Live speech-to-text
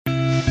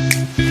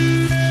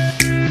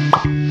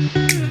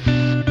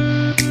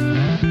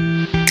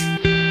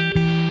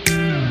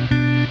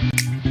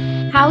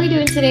How are we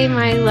doing today,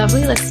 my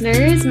lovely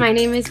listeners? My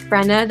name is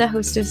Brenna, the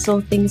host of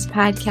Soul Things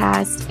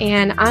podcast.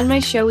 And on my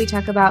show, we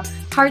talk about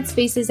hard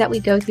spaces that we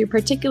go through,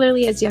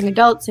 particularly as young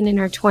adults and in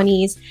our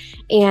 20s.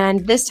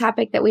 And this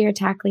topic that we are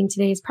tackling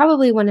today is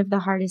probably one of the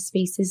hardest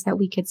spaces that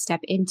we could step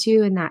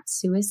into, and that's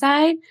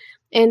suicide.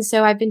 And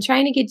so I've been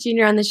trying to get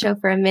Junior on the show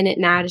for a minute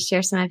now to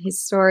share some of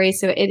his story.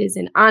 So it is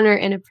an honor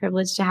and a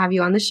privilege to have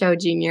you on the show,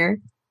 Junior.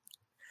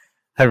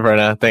 Hi,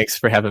 Brenna. Thanks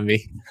for having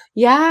me.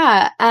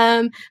 Yeah.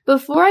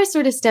 Before I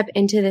sort of step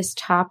into this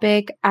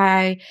topic,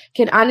 I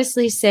can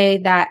honestly say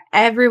that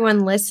everyone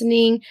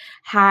listening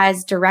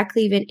has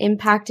directly been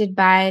impacted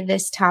by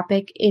this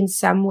topic in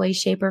some way,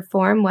 shape, or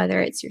form,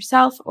 whether it's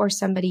yourself or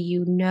somebody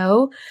you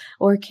know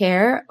or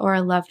care, or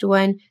a loved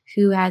one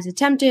who has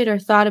attempted or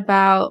thought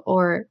about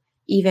or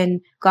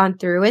even gone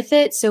through with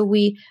it. So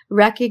we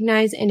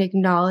recognize and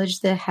acknowledge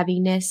the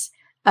heaviness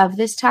of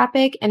this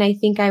topic. And I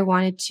think I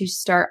wanted to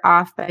start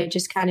off by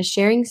just kind of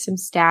sharing some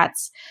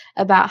stats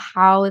about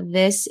how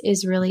this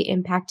is really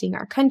impacting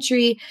our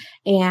country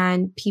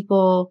and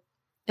people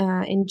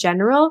in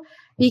general,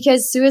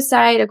 because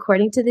suicide,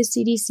 according to the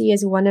CDC,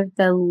 is one of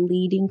the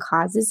leading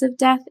causes of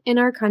death in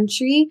our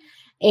country.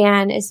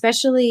 And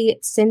especially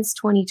since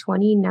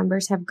 2020,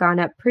 numbers have gone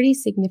up pretty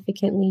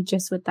significantly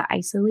just with the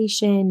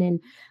isolation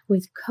and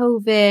with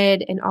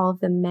COVID and all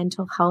of the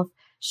mental health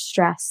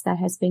stress that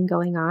has been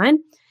going on.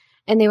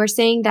 And they were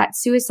saying that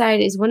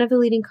suicide is one of the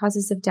leading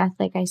causes of death,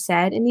 like I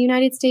said, in the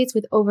United States,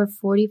 with over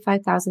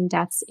 45,000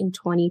 deaths in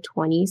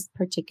 2020,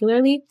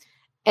 particularly.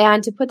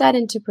 And to put that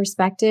into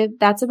perspective,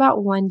 that's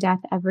about one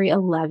death every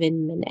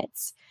 11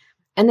 minutes.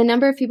 And the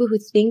number of people who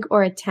think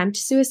or attempt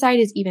suicide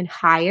is even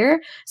higher.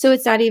 So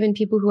it's not even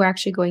people who are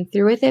actually going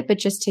through with it, but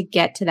just to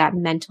get to that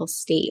mental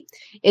state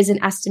is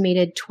an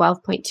estimated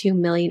 12.2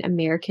 million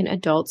American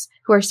adults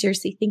who are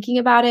seriously thinking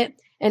about it.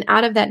 And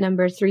out of that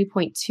number,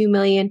 3.2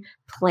 million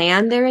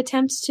plan their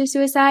attempt to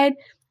suicide.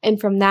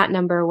 And from that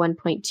number,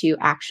 1.2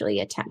 actually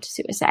attempt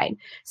suicide.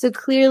 So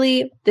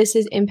clearly, this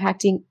is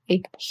impacting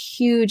a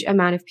huge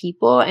amount of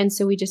people. And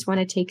so we just want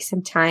to take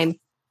some time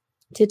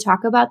to talk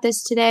about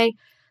this today,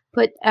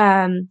 put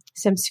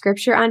some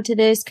scripture onto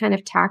this, kind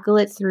of tackle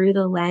it through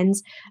the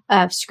lens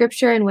of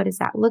scripture and what does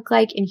that look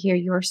like, and hear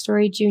your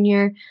story,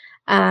 Junior.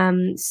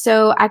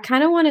 So I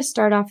kind of want to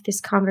start off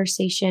this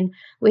conversation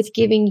with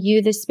giving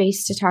you the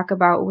space to talk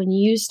about when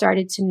you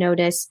started to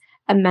notice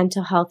a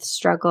mental health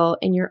struggle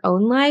in your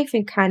own life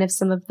and kind of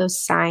some of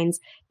those signs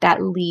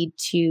that lead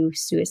to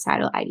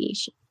suicidal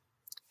ideation.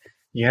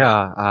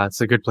 Yeah,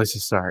 it's a good place to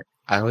start.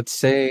 I would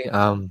say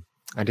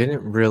I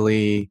didn't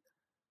really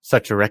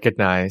start to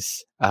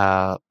recognize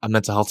a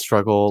mental health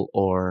struggle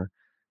or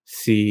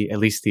see at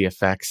least the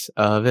effects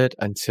of it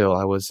until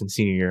I was in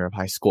senior year of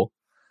high school.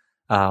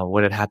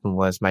 What had happened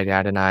was my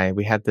dad and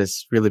we had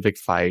this really big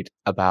fight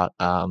about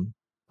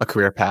a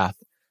career path.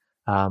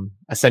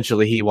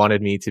 Essentially, he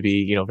wanted me to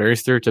be, very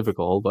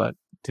stereotypical, but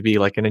to be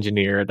like an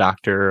engineer, a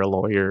doctor, a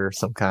lawyer, of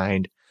some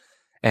kind.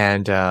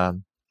 And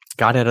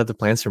God had other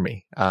plans for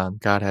me.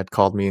 God had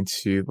called me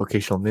into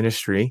vocational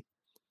ministry,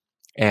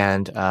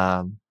 and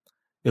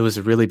it was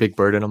a really big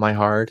burden on my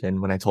heart.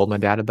 And when I told my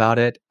dad about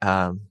it,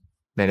 man,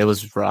 it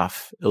was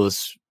rough. It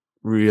was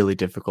really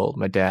difficult.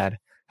 My dad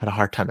had a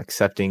hard time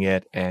accepting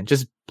it and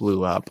just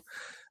blew up.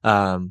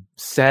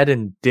 Said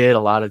and did a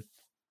lot of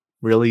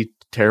really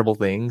terrible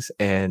things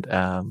and,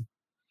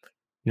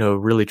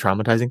 really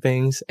traumatizing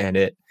things. And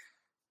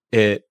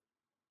it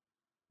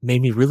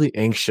made me really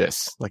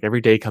anxious. Like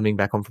every day coming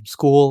back home from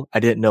school, I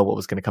didn't know what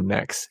was going to come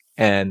next.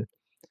 And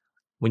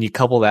when you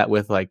couple that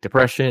with like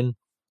depression,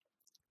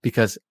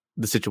 because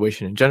the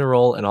situation in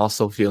general, and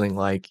also feeling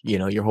like,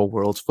 your whole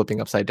world's flipping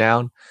upside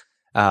down,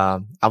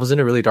 I was in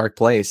a really dark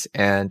place.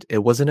 And it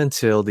wasn't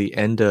until the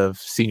end of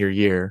senior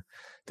year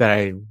that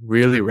I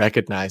really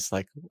recognized,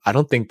 like, I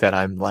don't think that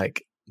I'm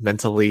like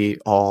mentally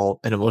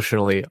and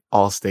emotionally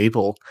all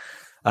stable.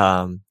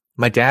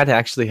 My dad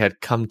actually had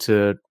come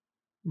to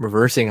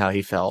reversing how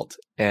he felt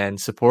and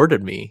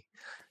supported me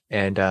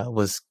and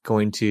was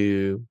going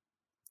to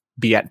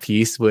be at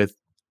peace with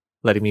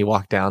letting me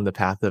walk down the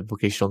path of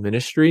vocational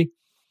ministry.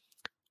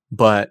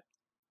 But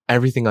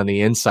everything on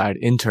the inside,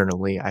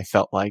 internally, I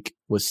felt like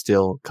was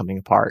still coming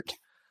apart.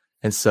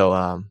 And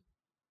so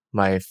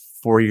my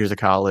 4 years of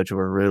college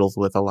were riddled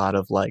with a lot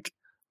of like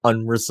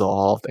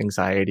unresolved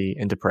anxiety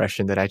and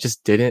depression that I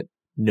just didn't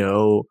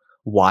know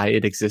why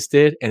it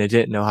existed, and I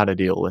didn't know how to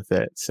deal with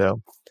it.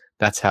 So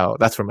that's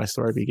where my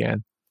story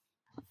began.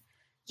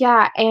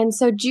 Yeah, and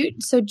so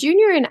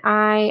Junior and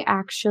I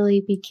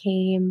actually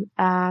became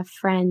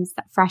friends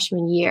that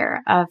freshman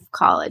year of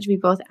college. We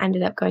both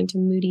ended up going to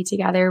Moody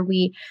together.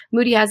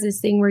 Moody has this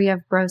thing where you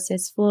have bro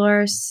sis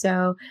floors.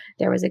 So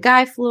there was a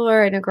guy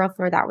floor and a girl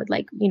floor that would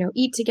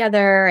eat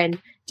together and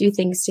do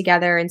things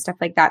together and stuff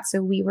like that.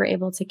 So we were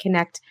able to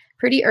connect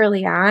pretty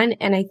early on.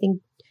 And I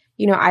think,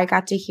 I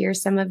got to hear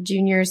some of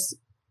Junior's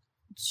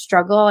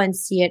struggle and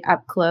see it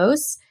up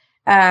close.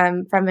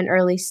 From an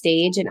early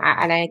stage. And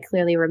I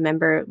clearly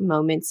remember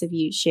moments of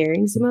you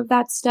sharing some of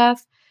that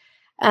stuff.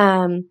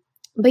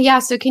 But yeah,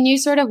 so can you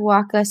sort of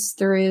walk us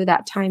through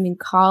that time in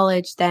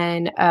college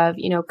then of,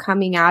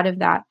 coming out of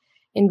that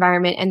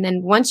environment? And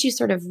then once you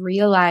sort of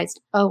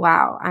realized, oh,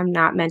 wow, I'm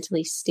not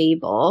mentally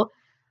stable,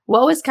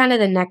 what was kind of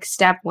the next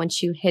step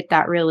once you hit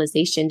that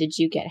realization? Did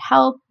you get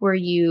help?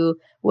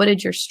 What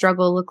did your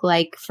struggle look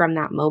like from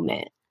that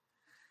moment?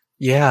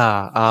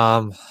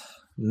 Yeah,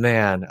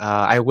 man,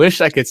 I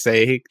wish I could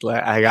say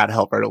like, I got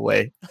help right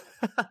away.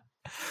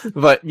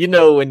 But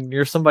when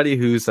you're somebody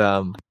who's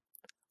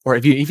or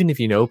if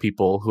you know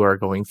people who are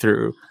going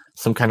through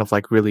some kind of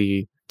like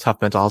really tough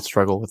mental health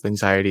struggle with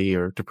anxiety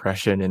or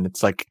depression, and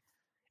it's like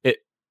it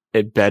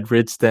it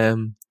bedrids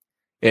them,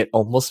 it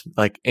almost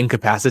like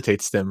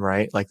incapacitates them,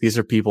 right? Like these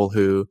are people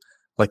who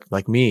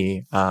like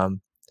me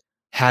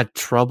had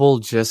trouble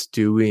just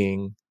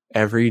doing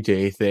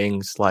everyday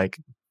things like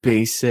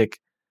basic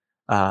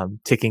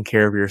taking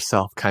care of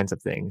yourself kinds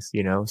of things,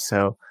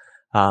 So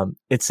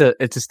it's a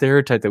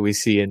stereotype that we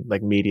see in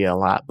like media a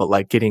lot, but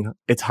like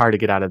it's hard to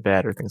get out of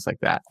bed or things like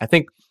that. I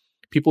think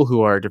people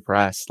who are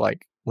depressed,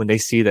 like when they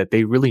see that,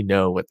 they really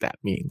know what that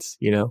means.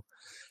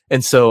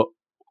 And so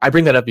I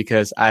bring that up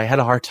because I had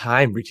a hard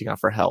time reaching out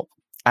for help.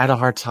 I had a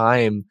hard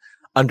time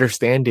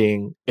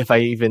understanding if I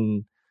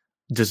even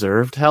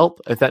deserved help,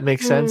 if that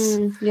makes sense.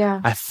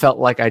 Yeah. I felt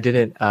like I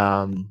didn't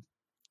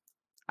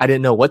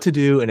know what to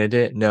do, and I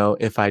didn't know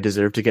if I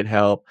deserved to get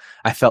help.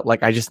 I felt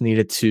like I just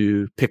needed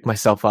to pick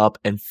myself up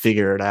and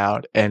figure it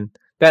out. And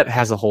that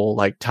has a whole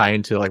like tie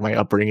into like my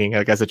upbringing,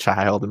 like as a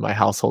child and my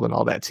household and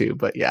all that too.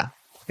 But yeah.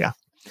 Yeah.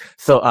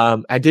 So,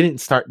 I didn't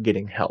start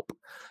getting help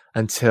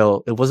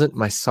until it wasn't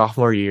my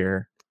sophomore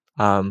year.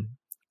 A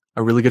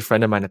really good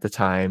friend of mine at the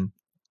time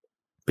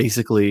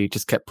basically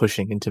just kept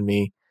pushing into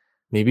me.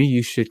 Maybe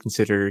you should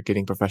consider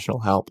getting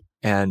professional help.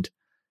 And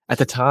at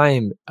the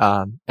time,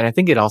 and I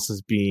think it also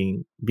is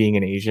being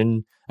an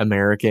Asian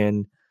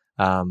American.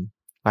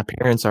 My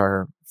parents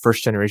are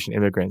first generation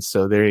immigrants,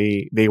 so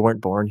they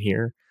weren't born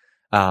here.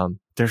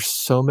 There's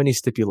so many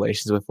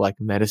stipulations with like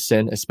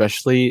medicine,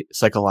 especially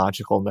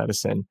psychological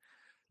medicine,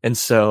 and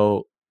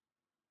so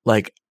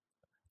like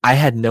I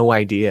had no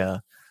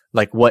idea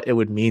like what it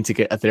would mean to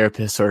get a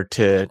therapist or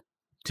to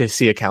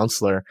see a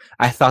counselor.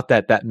 I thought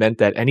that meant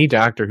that any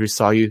doctor who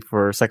saw you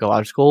for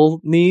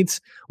psychological needs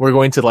were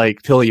going to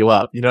like pill you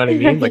up. You know what I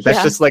mean? Like Yeah.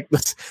 that's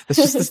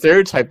just the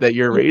stereotype that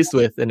you're raised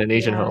with in an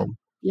Asian Yeah. home.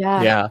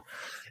 Yeah. Yeah.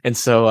 And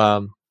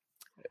so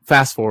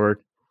fast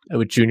forward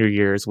with junior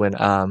years when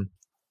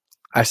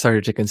I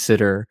started to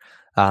consider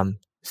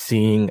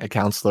seeing a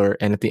counselor,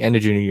 and at the end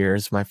of junior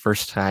years, my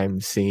first time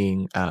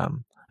seeing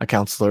a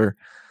counselor.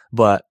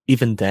 But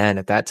even then,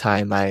 at that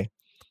time, I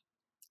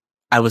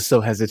was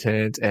so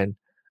hesitant, and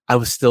I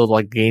was still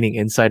like gaining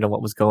insight on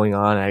what was going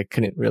on. I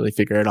couldn't really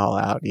figure it all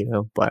out,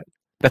 but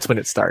that's when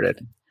it started.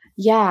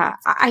 Yeah.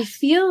 I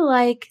feel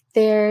like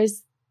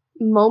there's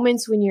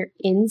moments when you're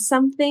in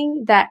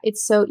something that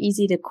it's so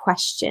easy to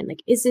question.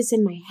 Like, is this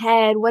in my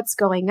head? What's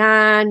going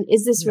on?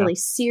 Is this Yeah. really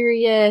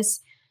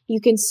serious? You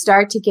can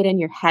start to get in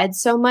your head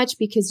so much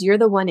because you're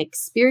the one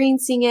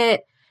experiencing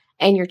it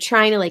and you're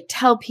trying to like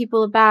tell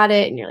people about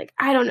it. And you're like,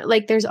 I don't know.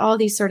 Like, there's all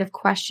these sort of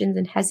questions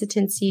and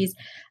hesitancies.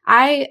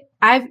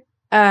 I've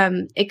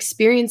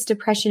experienced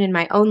depression in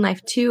my own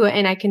life too.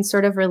 And I can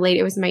sort of relate.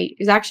 It was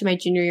actually my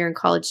junior year in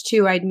college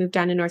too. I'd moved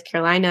down to North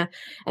Carolina.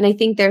 And I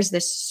think there's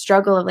this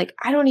struggle of like,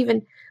 I don't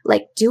even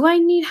like, do I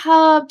need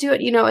help?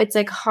 It's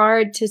like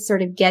hard to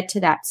sort of get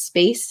to that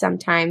space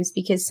sometimes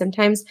because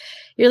sometimes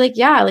you're like,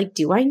 yeah, like,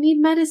 do I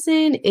need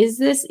medicine? Is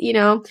this,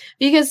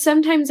 because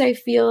sometimes I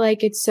feel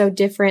like it's so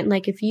different.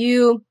 Like if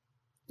you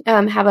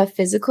have a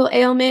physical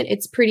ailment,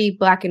 it's pretty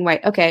black and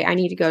white. Okay, I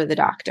need to go to the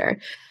doctor.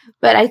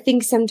 But I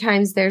think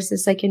sometimes there's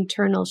this like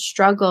internal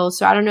struggle.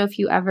 So I don't know if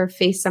you ever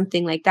face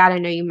something like that. I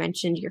know you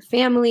mentioned your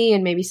family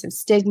and maybe some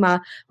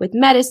stigma with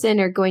medicine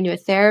or going to a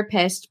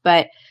therapist,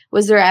 but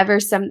was there ever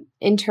some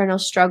internal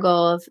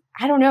struggle of,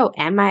 I don't know,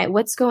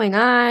 what's going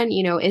on?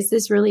 Is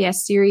this really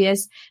as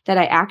serious that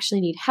I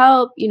actually need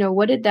help?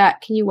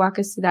 Can you walk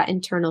us through that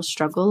internal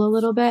struggle a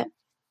little bit?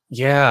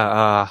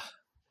 Yeah.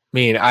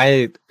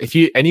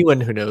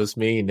 Anyone who knows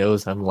me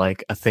knows I'm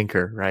like a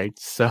thinker, right?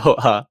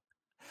 So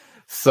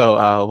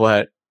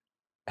what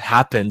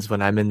happens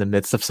when I'm in the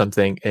midst of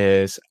something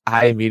is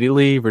I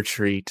immediately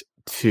retreat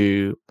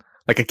to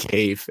like a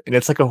cave, and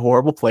it's like a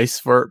horrible place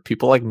for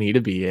people like me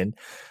to be in.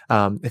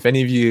 If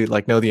any of you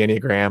like know the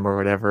Enneagram or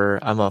whatever,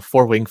 I'm a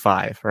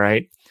 4-wing-5,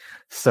 right?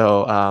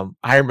 So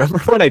I remember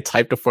when I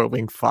typed a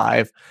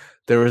 4-wing-5,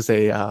 there was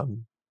a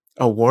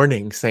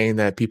warning saying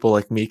that people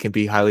like me can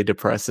be highly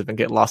depressive and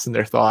get lost in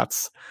their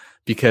thoughts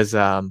because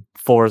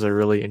fours are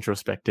really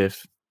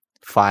introspective.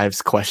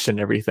 Fives question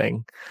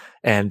everything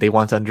and they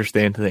want to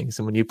understand things.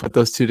 And when you put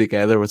those two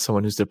together with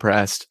someone who's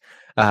depressed,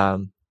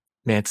 man,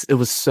 it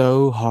was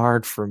so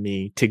hard for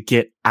me to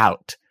get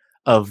out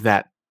of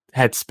that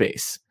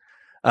headspace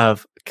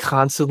of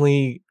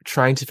constantly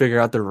trying to figure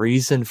out the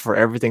reason for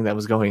everything that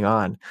was going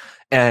on.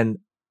 And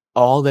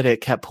all that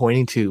it kept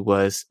pointing to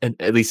was, and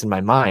at least in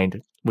my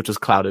mind, which was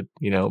clouded,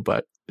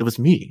 but it was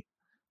me.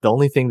 the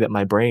only thing that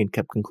my brain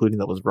kept concluding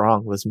that was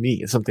wrong was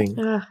me.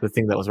 Ugh. The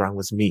thing that was wrong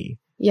was me.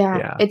 Yeah.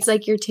 Yeah. It's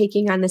like you're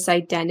taking on this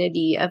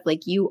identity of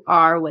like you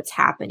are what's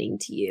happening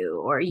to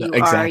you, or you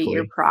are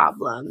your Exactly.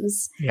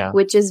 problems, Yeah.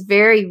 which is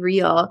very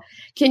real.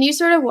 Can you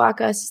sort of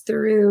walk us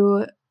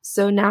through?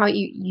 So now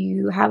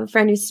you have a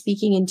friend who's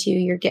speaking into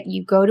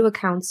you go to a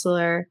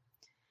counselor.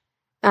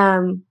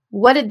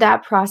 What did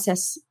that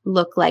process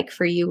look like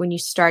for you when you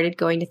started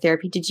going to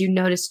therapy? Did you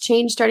notice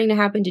change starting to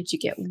happen? Did you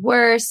get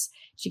worse?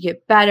 Did you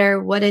get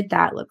better? What did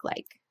that look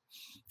like?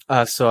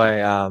 So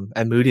I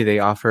at Moody they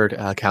offered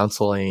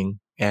counseling,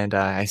 and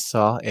I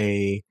saw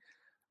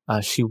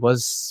she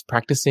was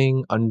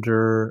practicing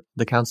under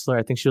the counselor.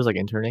 I think she was like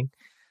interning,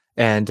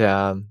 and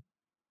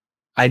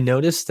I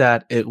noticed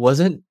that it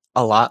wasn't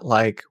a lot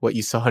like what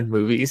you saw in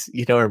movies,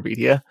 or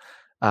media.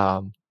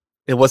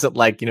 It wasn't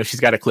like, she's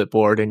got a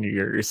clipboard and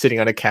you're sitting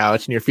on a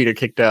couch and your feet are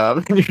kicked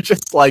up and you're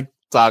just like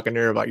talking to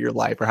her about your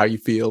life or how you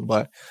feel.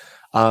 But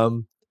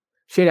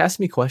she had asked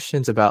me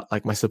questions about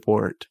like my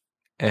support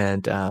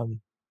and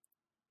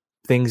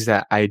things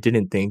that I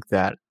didn't think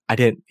that I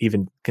didn't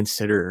even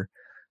consider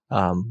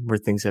were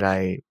things that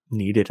I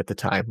needed at the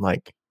time.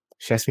 Like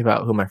she asked me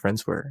about who my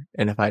friends were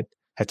and if I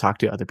had talked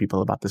to other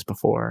people about this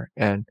before.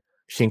 And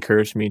she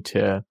encouraged me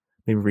to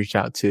maybe reach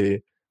out to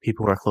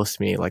people who are close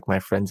to me, like my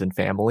friends and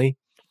family.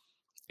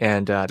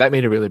 And that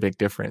made a really big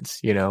difference,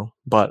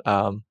 But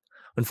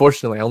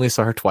unfortunately, I only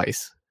saw her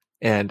twice.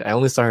 And I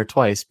only saw her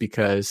twice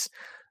because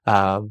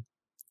I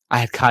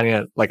had kind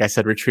of, like I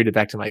said, retreated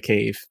back to my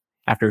cave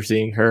after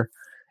seeing her.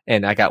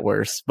 And I got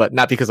worse, but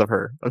not because of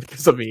her, but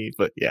because of me.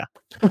 But yeah.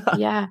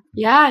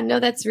 Yeah. No,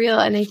 that's real.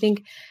 And I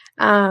think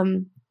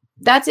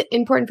that's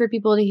important for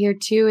people to hear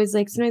too, is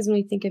like sometimes when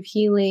we think of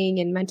healing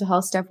and mental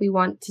health stuff, we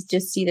want to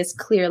just see this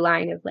clear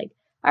line of like,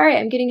 all right,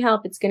 I'm getting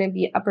help. It's going to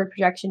be upward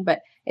projection, but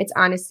it's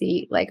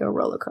honestly like a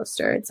roller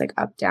coaster. It's like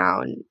up,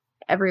 down,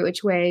 every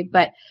which way.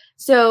 But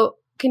so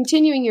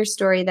continuing your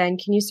story then,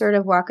 can you sort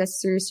of walk us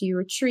through? So you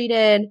were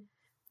treated,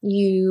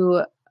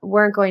 you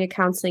weren't going to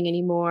counseling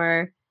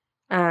anymore.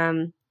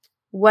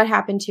 What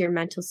happened to your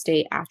mental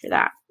state after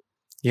that?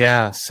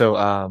 Yeah.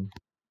 So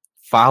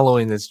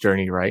following this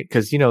journey, right?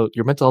 Because,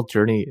 your mental health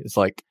journey is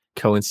like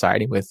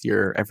coinciding with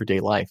your everyday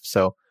life.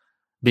 So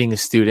being a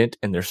student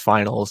and there's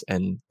finals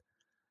and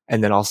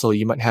then also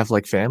you might have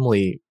like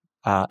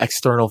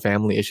external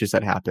family issues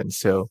that happen.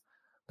 So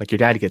like your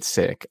dad gets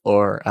sick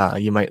or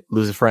you might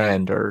lose a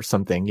friend or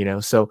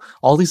something, So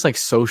all these like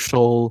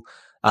social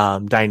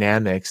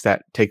dynamics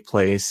that take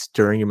place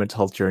during your mental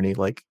health journey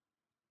like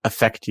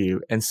affect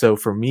you. And so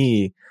for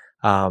me,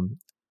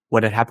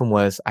 what had happened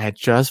was I had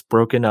just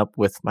broken up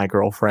with my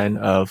girlfriend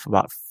of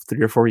about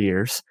 3 or 4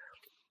 years.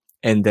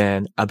 And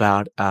then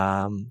about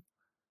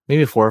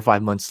maybe 4 or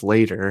 5 months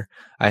later,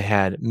 I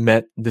had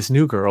met this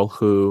new girl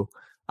who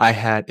I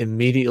had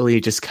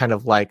immediately just kind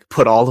of like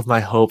put all of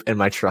my hope and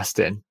my trust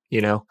in,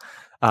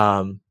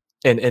 and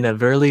in a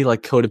very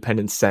like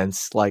codependent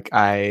sense, like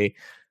I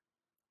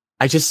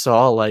just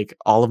saw like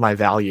all of my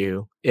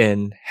value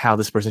in how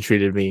this person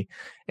treated me.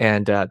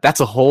 And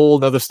that's a whole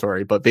nother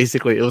story. But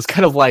basically it was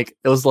kind of like,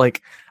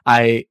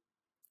 I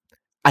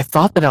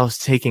thought that I was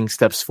taking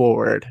steps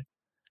forward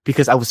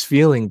because I was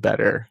feeling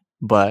better,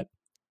 but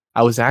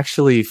I was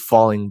actually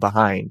falling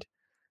behind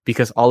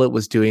because all it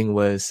was doing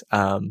was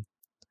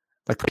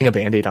like putting a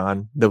Band-Aid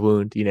on the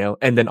wound,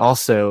 and then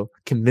also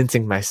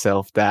convincing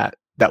myself that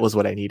that was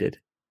what I needed.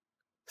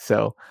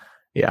 So,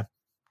 yeah.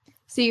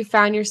 So you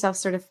found yourself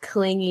sort of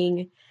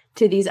clinging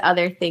to these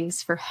other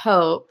things for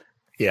hope.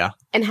 Yeah.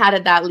 And how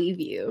did that leave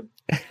you?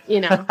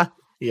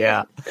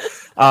 Yeah.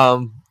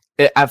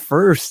 At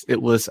first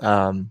it was,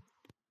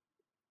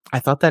 I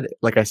thought that,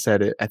 like I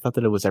said, I thought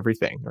that it was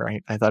everything,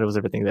 right? I thought it was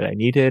everything that I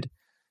needed.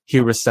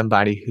 Here was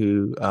somebody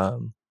who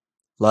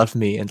loved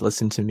me and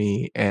listened to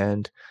me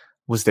and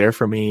was there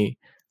for me.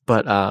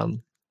 But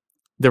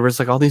there was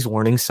like all these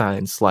warning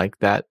signs like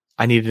that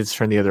I needed to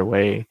turn the other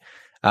way.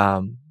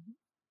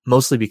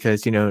 Mostly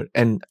because,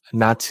 and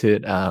not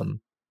to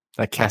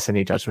like cast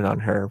any judgment on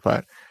her,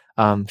 but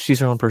she's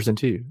her own person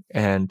too.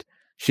 And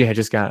she had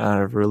just gotten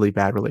out of a really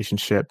bad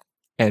relationship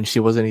and she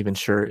wasn't even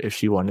sure if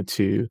she wanted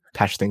to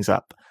patch things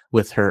up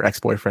with her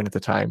ex-boyfriend at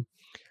the time.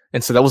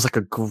 And so that was like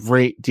a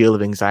great deal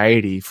of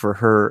anxiety for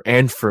her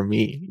and for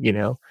me,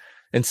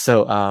 And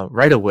so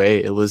right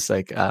away it was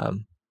like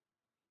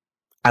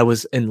I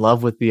was in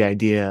love with the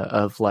idea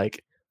of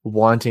like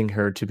wanting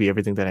her to be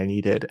everything that I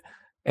needed.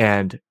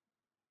 And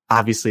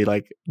obviously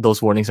like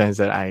those warning signs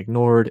that I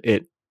ignored,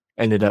 it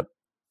ended up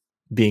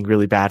being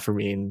really bad for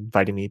me and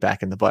biting me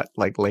back in the butt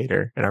like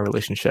later in our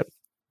relationship.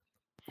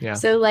 Yeah.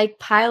 So like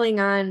piling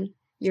on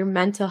your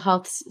mental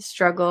health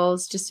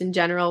struggles just in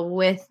general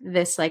with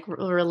this like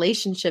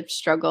relationship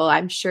struggle,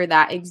 I'm sure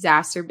that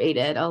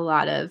exacerbated a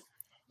lot of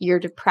your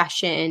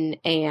depression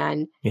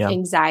and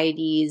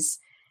anxieties.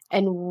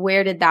 And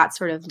where did that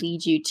sort of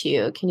lead you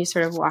to? Can you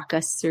sort of walk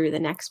us through the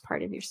next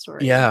part of your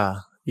story? Yeah.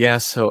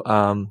 So,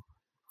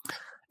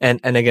 and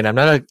again, I'm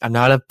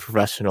not a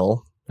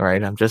professional,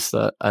 right? I'm just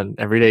an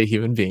everyday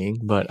human being,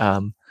 but,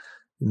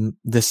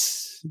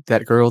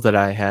 that girl that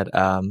I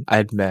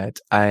had met,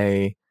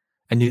 I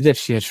knew that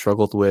she had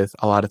struggled with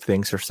a lot of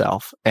things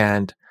herself.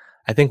 And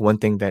I think one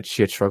thing that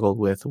she had struggled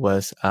with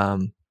was,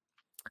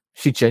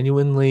 she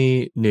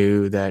genuinely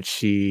knew that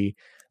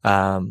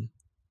um,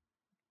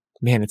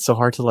 man, it's so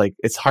hard to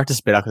it's hard to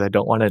spit out because I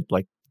don't want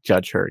to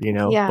judge her,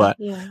 Yeah, but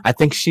yeah. I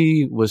think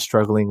she was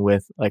struggling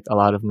with like a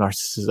lot of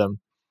narcissism,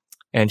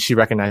 and she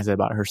recognized it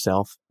about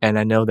herself. And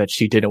I know that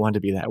she didn't want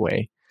to be that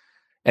way.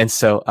 And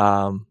so,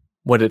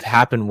 what had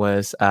happened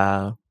was,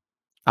 I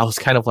was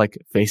kind of like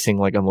facing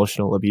like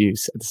emotional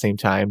abuse at the same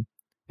time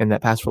in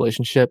that past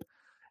relationship.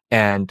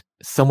 And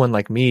someone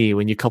like me,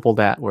 when you couple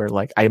that where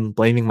like I'm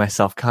blaming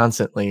myself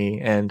constantly,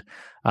 and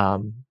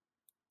um,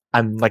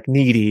 I'm like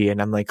needy,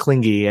 and I'm like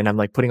clingy, and I'm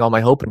like putting all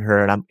my hope in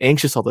her, and I'm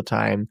anxious all the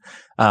time.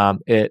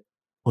 It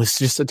was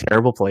just a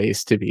terrible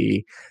place to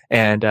be.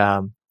 And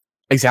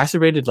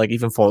exacerbated, like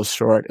even falls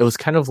short. It was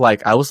kind of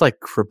like I was like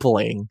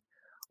crippling.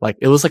 Like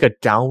it was like a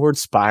downward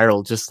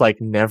spiral, just like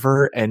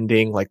never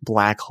ending, like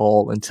black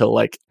hole until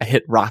like I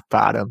hit rock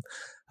bottom.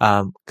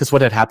 Cause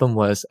what had happened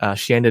was,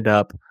 she ended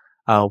up,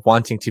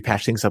 wanting to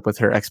patch things up with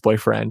her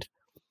ex-boyfriend.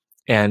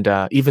 And,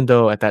 even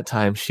though at that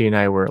time she and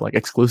I were like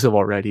exclusive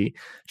already,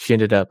 she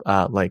ended up,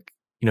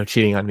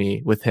 cheating on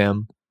me with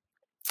him.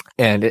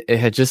 And it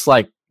had just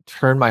like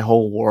turned my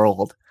whole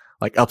world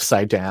like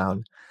upside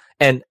down.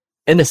 And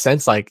in a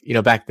sense,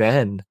 back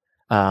then,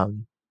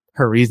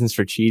 her reasons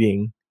for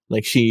cheating,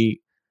 like she,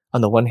 on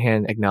the one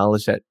hand,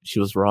 acknowledged that she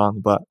was wrong,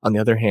 but on the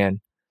other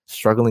hand,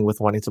 struggling with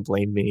wanting to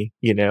blame me,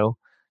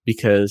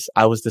 because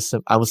I was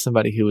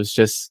somebody who was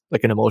just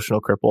like an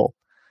emotional cripple.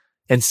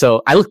 And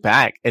so I look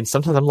back and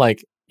sometimes I'm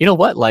like, you know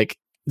what? Like,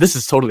 this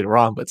is totally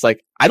wrong, but it's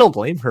like, I don't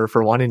blame her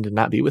for wanting to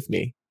not be with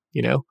me,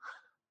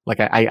 Like,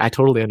 I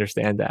totally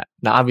understand that.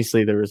 Now,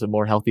 obviously, there is a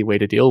more healthy way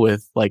to deal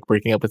with like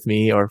breaking up with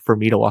me or for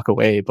me to walk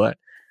away. But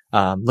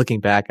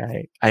looking back,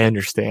 I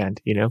understand,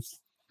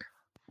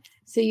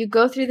 So you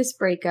go through this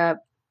breakup.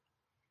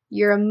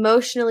 You're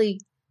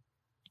emotionally,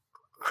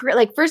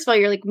 first of all,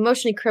 you're like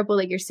emotionally crippled,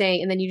 like you're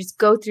saying, and then you just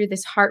go through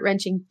this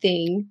heart-wrenching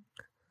thing.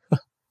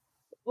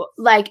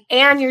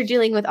 And you're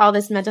dealing with all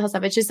this mental health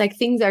stuff. It's just like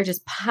things are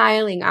just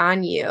piling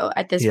on you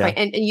at this point.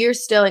 And you're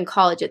still in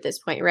college at this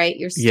point, right?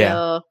 You're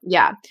still,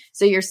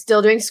 So you're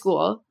still doing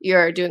school.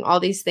 You're doing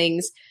all these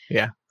things.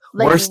 Yeah.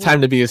 Worst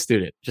time to be a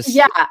student.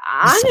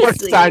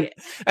 Honestly.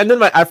 And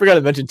then I forgot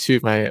to mention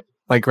too,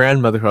 my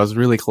grandmother, who I was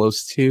really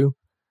close to,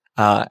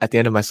 at the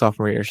end of my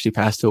sophomore year, she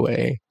passed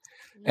away.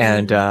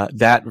 And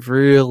that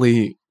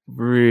really,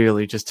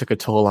 really just took a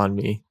toll on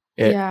me.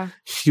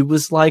 She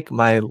was like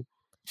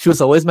she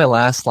was always my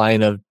last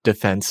line of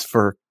defense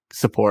for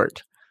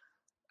support.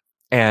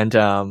 And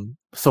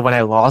so when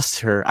I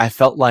lost her, I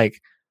felt like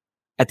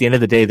at the end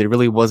of the day, there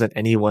really wasn't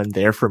anyone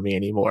there for me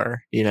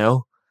anymore,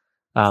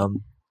 So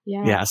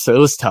it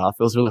was tough.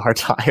 It was a really hard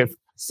time.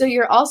 So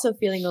you're also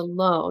feeling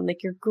alone,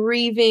 like you're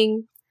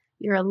grieving,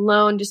 you're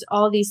alone, just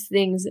all these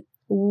things.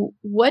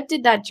 What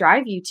did that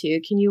drive you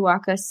to? Can you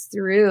walk us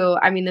through?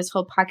 I mean, this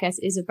whole podcast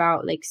is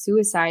about like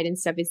suicide and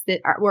stuff.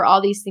 Were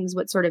all these things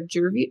what sort of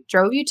drove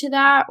you to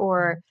that,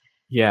 or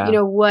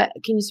what?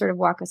 Can you sort of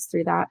walk us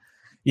through that?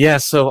 Yeah.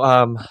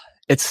 So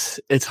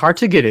it's hard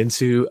to get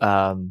into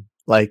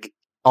like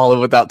all of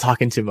it without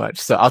talking too much.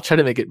 So I'll try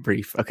to make it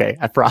brief. Okay,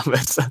 I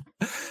promise.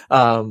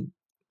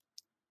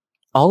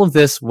 All of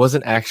this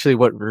wasn't actually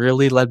what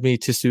really led me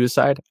to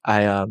suicide.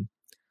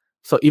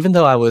 So even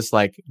though I was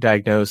like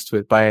diagnosed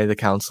by the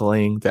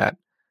counseling that,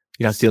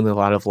 I was dealing with a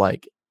lot of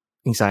like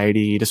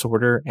anxiety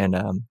disorder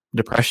and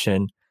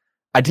depression,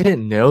 I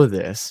didn't know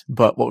this,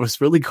 but what was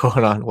really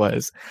going on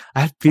was I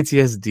had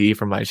PTSD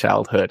from my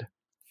childhood.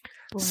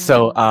 Wow.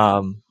 So,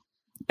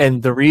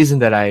 and the reason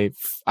that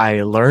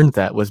I learned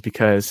that was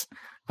because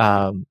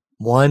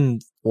one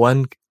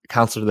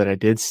counselor that I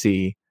did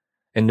see,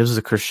 and this was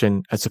a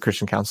Christian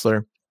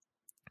counselor,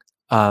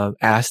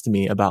 asked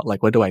me about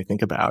like, what do I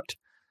think about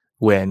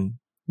when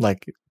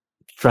like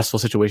stressful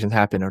situations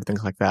happen or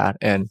things like that.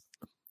 And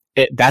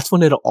that's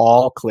when it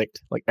all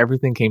clicked, like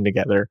everything came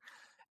together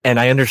and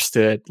I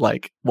understood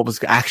like what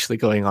was actually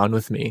going on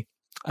with me.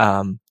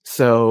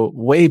 So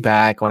way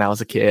back when I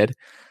was a kid,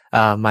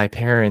 my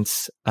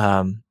parents,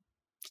 so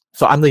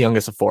I'm the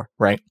youngest of four,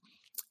 right?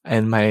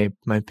 And my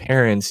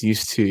parents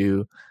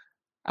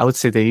I would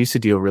say they used to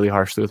deal really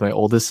harshly with my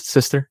oldest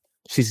sister.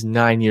 She's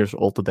 9 years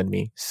older than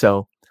me.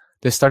 So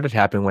this started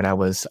happening when I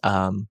was,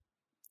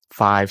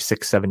 5,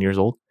 6, 7 years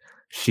old.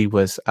 She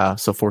was,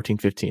 14,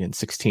 15, and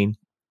 16.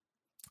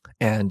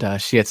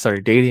 And, she had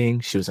started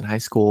dating. She was in high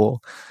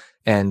school.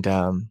 And,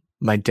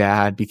 my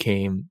dad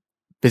became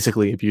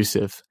physically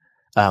abusive,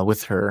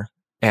 with her.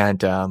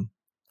 And,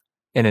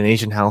 in an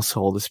Asian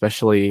household,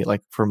 especially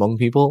like for Hmong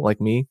people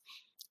like me,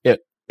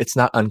 it's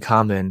not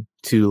uncommon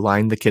to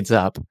line the kids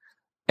up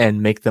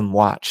and make them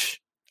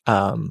watch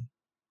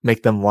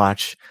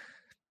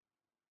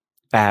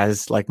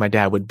as like my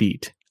dad would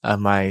beat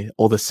my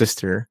oldest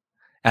sister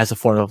as a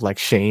form of like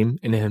shame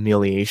and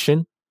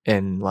humiliation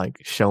and like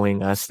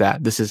showing us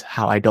that this is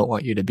how I don't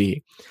want you to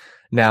be.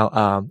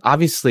 Now,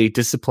 obviously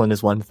discipline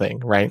is one thing,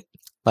 right?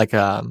 Like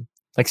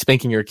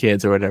spanking your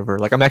kids or whatever.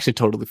 Like I'm actually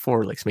totally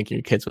for like spanking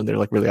your kids when they're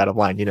like really out of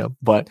line, you know,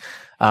 but,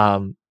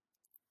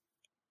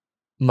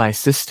 my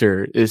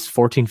sister is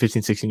 14,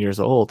 15, 16 years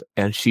old,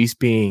 and she's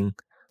being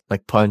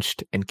like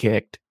punched and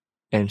kicked,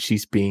 and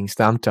she's being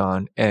stomped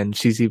on, and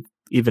she's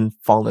even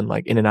fallen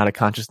like in and out of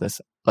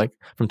consciousness like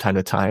from time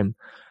to time,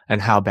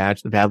 and how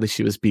badly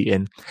she was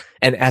beaten.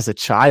 And as a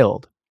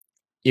child,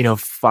 you know,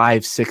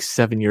 5, 6,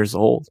 7 years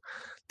old,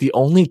 the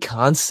only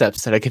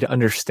concepts that I could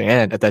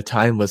understand at that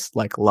time was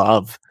like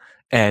love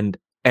and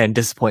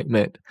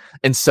disappointment.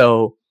 And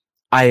so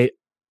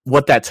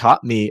what that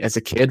taught me as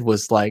a kid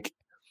was like,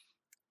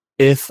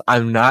 if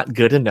I'm not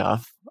good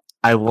enough,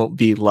 I won't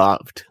be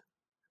loved.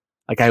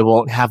 Like I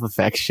won't have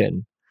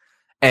affection.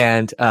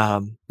 And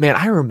man,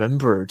 I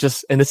remember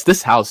and it's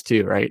this house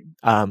too, right?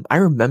 I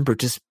remember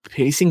just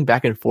pacing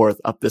back and forth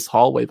up this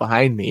hallway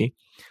behind me,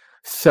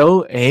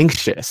 so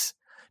anxious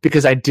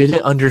because I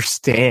didn't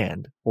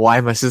understand why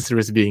my sister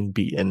was being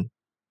beaten.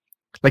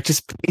 Like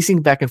just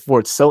pacing back and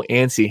forth, so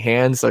antsy,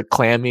 hands are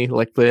clammy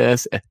like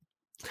this.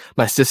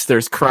 My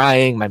sister's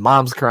crying, my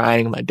mom's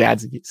crying, my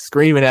dad's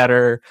screaming at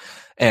her.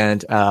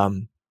 And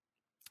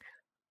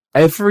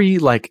every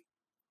like,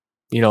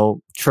 you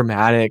know,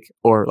 traumatic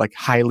or like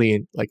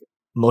highly like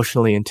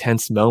emotionally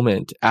intense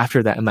moment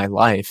after that in my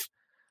life,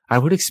 I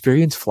would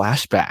experience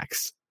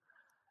flashbacks,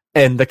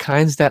 and the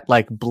kinds that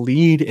like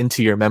bleed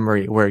into your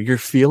memory where you're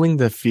feeling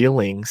the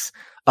feelings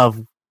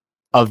of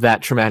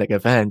that traumatic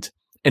event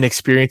and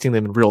experiencing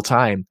them in real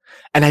time.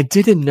 And I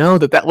didn't know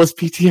that that was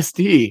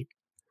PTSD.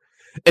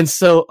 And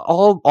so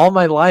all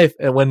my life,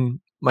 and when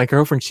my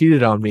girlfriend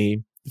cheated on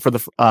me for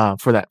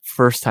that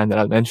first time that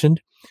I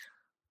mentioned,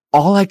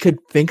 all I could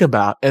think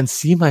about and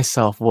see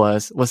myself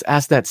was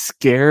as that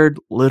scared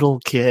little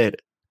kid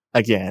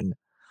again.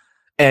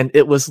 And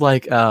it was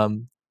like, it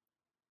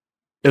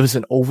was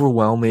an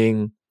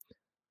overwhelming,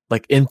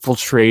 like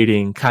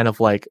infiltrating kind of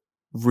like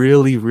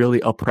really,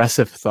 really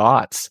oppressive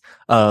thoughts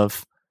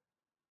of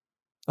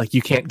like,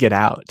 you can't get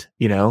out,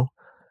 you know,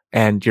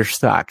 and you're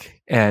stuck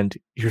and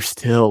you're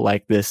still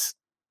like this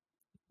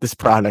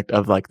product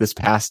of like this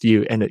past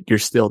you, and you're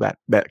still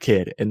that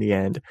kid in the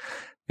end.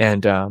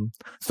 And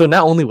so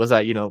not only was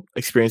I, you know,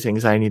 experiencing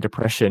anxiety and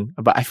depression,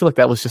 but I feel like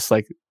that was just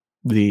like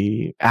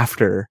the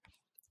after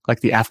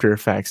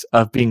effects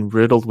of being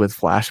riddled with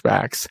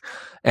flashbacks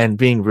and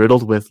being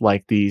riddled with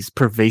like these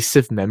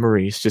pervasive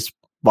memories just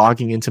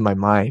bogging into my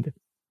mind.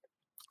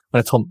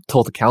 When I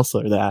told the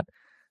counselor that,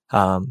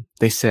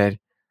 they said,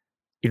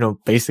 you know,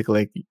 basically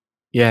like,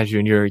 yeah,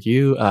 Junior,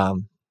 you,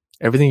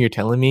 everything you're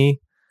telling me,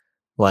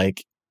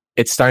 like,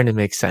 it's starting to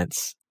make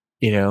sense,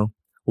 you know,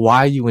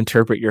 why you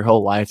interpret your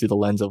whole life through the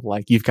lens of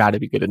like, you've got to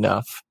be good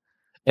enough.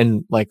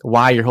 And like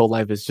why your whole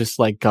life is just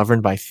like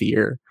governed by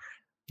fear,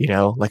 you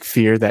know, like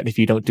fear that if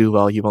you don't do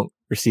well, you won't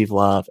receive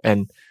love.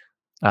 And,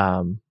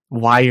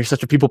 why you're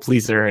such a people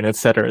pleaser, and et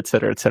cetera, et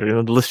cetera, et cetera. You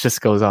know, the list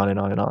just goes on and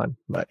on and on,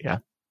 but yeah.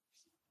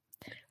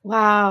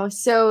 Wow.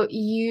 So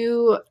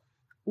you're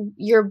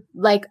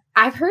like,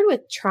 I've heard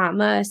with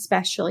trauma,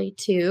 especially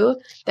too,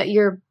 that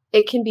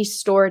it can be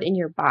stored in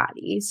your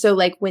body. So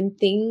like when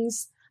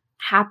things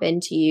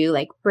happen to you,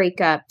 like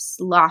breakups,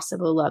 loss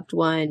of a loved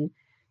one,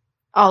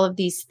 all of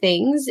these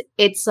things,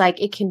 it's like,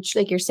 it can,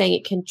 like you're saying,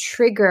 it can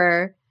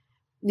trigger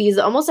these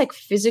almost like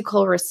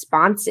physical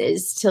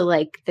responses to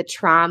like the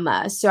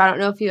trauma. So I don't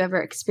know if you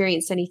ever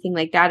experienced anything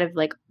like that of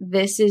like,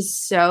 this is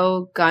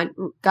so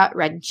gut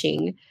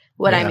wrenching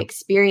what I'm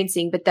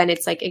experiencing, but then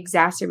it's like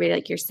exacerbated,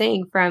 like you're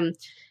saying, from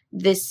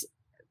this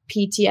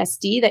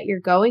PTSD that you're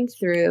going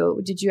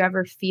through. Did you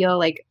ever feel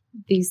like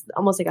these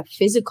almost like a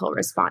physical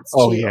response?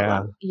 Oh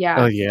yeah.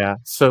 Oh yeah.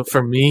 So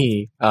for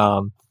me,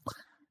 and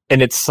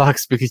it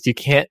sucks because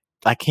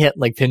I can't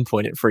like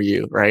pinpoint it for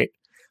you, right?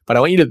 But I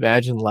want you to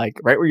imagine like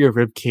right where your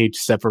rib cage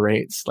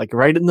separates, like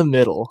right in the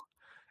middle,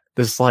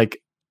 there's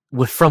like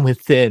from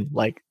within,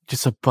 like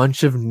just a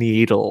bunch of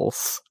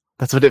needles.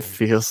 That's what it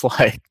feels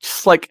like.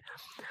 Just like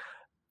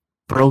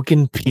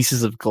broken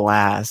pieces of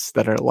glass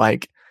that are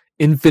like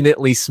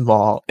infinitely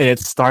small, and it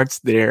starts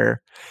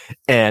there.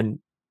 And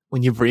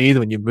when you breathe,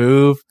 when you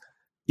move,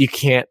 you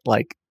can't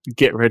like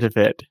get rid of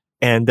it.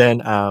 And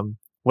then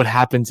what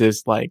happens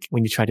is like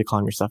when you try to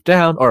calm yourself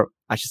down, or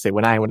I should say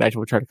when I would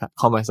try to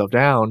calm myself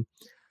down,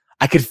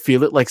 I could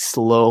feel it like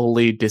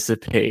slowly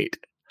dissipate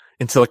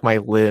into like my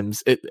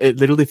limbs. It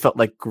literally felt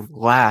like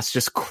glass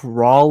just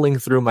crawling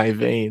through my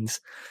veins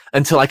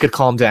until I could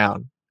calm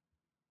down.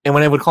 And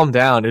when I would calm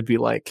down, it'd be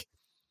like,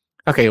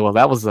 okay, well,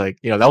 that was like,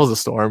 you know, that was a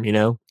storm, you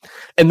know?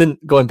 And then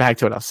going back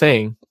to what I was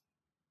saying,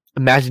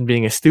 imagine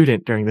being a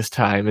student during this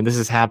time and this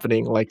is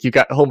happening. Like you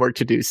got homework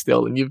to do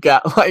still, and you've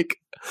got like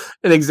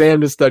an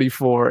exam to study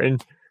for,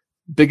 and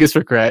biggest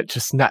regret,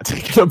 just not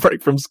taking a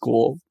break from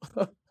school.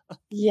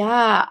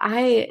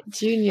 Yeah,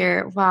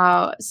 Junior,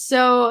 wow.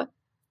 So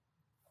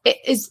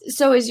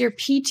is your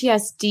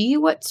PTSD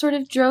what sort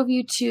of drove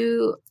you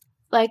to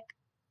like,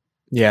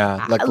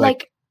 yeah,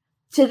 like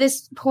to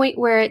this point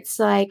where it's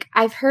like,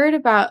 I've heard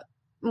about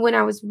when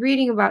I was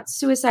reading about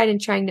suicide and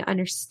trying to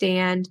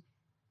understand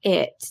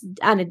it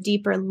on a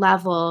deeper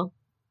level,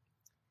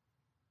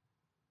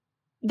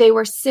 they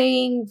were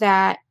saying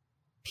that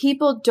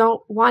people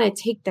don't want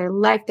to take their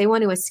life. They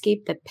want to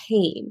escape the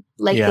pain.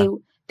 Like Yeah.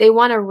 they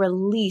want to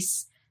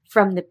release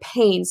from the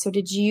pain. So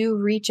did you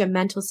reach a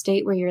mental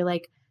state where you're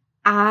like,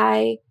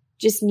 I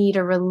just need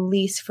a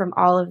release from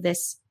all of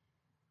this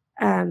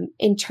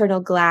internal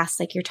glass,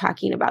 like you're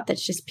talking about,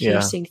 that's just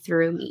piercing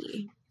through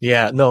me?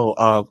 Yeah,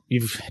 no,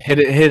 you've hit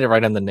it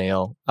right on the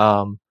nail.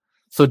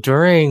 So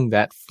during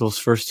those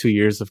first 2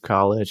 years of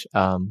college,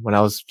 when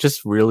I was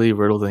just really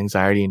riddled with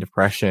anxiety and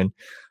depression,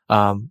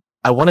 I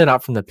wanted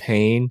out from the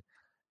pain,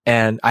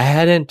 and I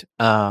hadn't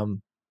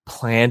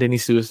planned any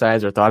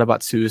suicides or thought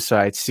about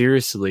suicide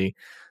seriously,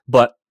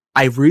 but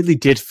I really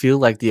did feel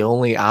like the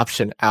only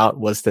option out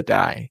was to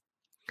die.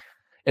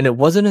 And it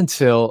wasn't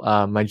until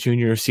my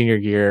junior or senior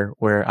year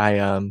where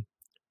I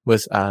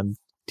was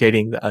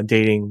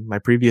dating my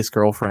previous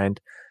girlfriend,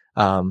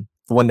 the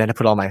one that I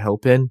put all my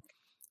hope in.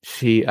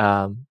 She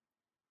kind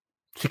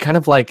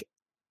of like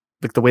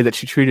the way that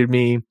she treated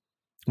me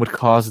would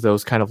cause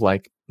those kind of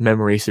like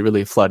memories to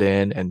really flood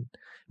in and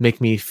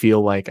make me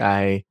feel like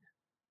I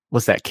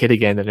was that kid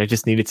again, and I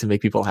just needed to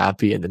make people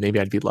happy, and then maybe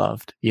I'd be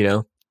loved, you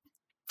know?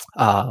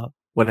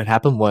 What had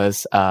happened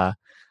was,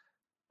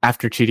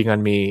 after cheating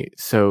on me,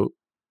 so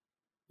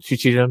she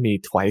cheated on me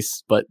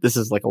twice, but this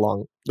is like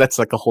that's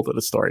like a whole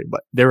other story,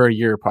 but they were a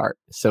year apart.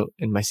 So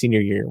in my senior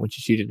year, when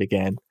she cheated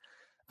again,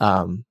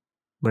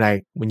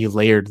 when you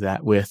layered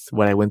that with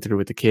what I went through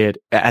with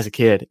as a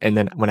kid, and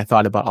then when I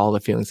thought about all the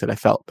feelings that I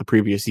felt the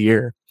previous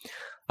year,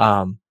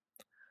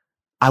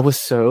 I was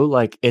so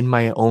like in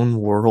my own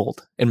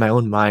world, in my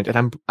own mind,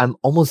 and I'm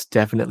almost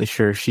definitely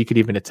sure she could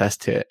even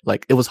attest to it.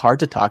 Like, it was hard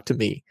to talk to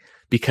me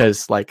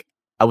because like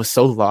I was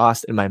so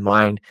lost in my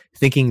mind,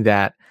 thinking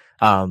that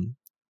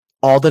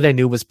all that I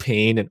knew was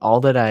pain, and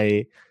all that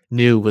I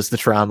knew was the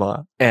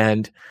trauma,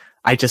 and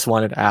I just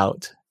wanted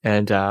out.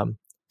 And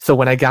so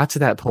when I got to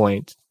that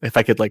point, if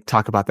I could like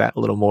talk about that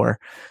a little more,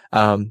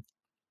 I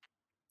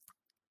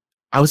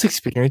was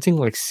experiencing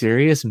like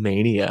serious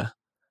mania,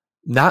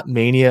 not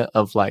mania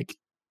of like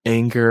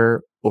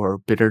anger or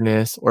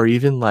bitterness or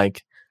even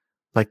like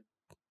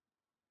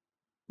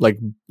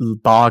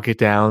bog it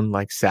down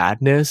like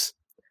sadness.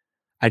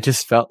 I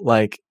just felt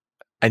like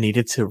I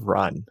needed to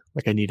run,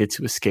 like I needed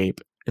to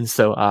escape. And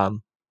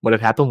so what had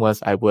happened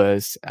was my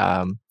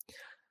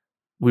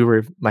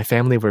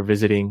family were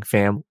visiting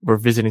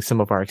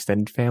some of our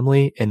extended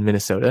family in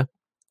Minnesota,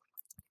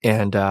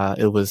 and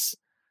it was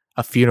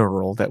a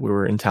funeral that we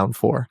were in town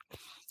for.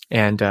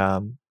 And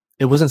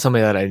it wasn't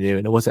somebody that I knew,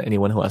 and it wasn't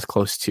anyone who I was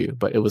close to,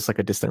 but it was like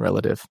a distant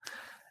relative.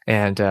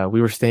 And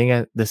we were staying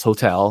at this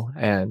hotel,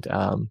 and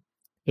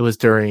it was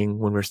when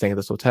we were staying at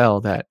this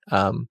hotel that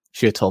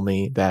she had told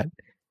me that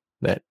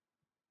you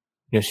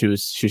know she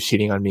was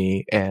cheating on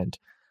me, and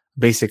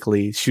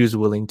basically she was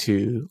willing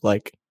to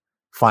like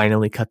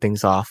finally cut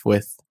things off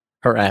with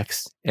her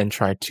ex and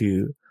try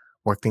to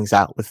work things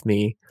out with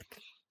me.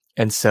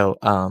 And so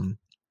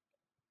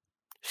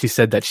she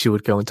said that she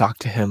would go and talk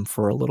to him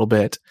for a little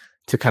bit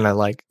to kind of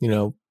like, you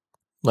know,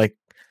 like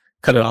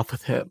cut it off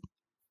with him.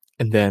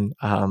 And then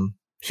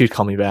she'd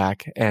call me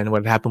back. And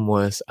what happened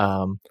was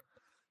it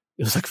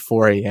was like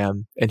 4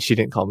 a.m. and she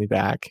didn't call me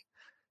back.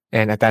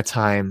 And at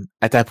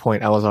that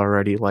point, I was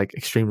already like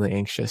extremely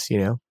anxious, you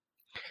know.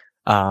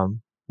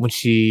 When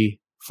she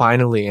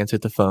finally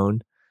answered the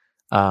phone,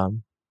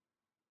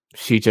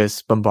 she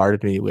just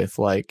bombarded me with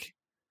like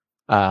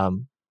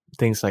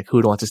things like,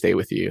 who wants to stay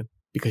with you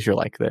because you're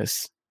like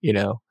this, you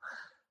know,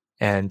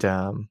 and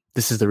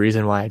this is the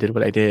reason why I did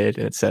what I did,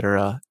 and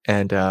etc.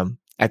 And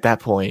at that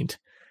point,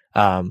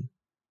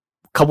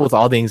 coupled with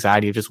all the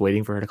anxiety of just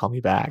waiting for her to call me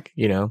back,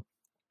 you know,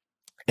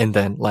 and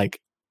then like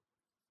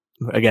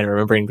again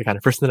remembering the kind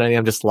of person that I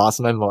am, just lost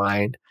in my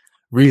mind,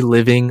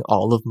 reliving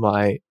all of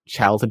my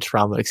childhood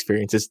trauma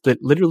experiences.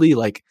 That literally,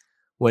 like,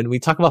 when we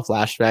talk about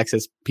flashbacks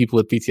as people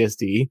with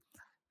PTSD,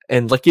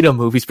 and like, you know,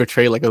 movies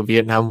portray like a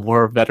Vietnam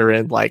War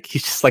veteran, like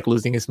he's just like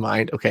losing his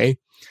mind. Okay.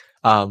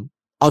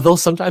 Although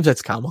sometimes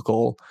that's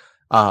comical,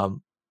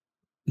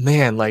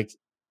 man, like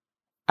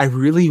I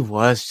really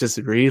was just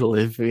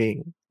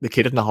reliving the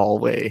kid in the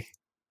hallway,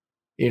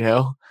 you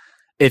know,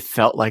 it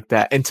felt like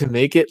that. And to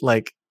make it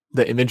like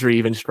the imagery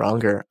even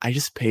stronger, I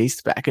just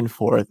paced back and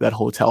forth that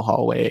hotel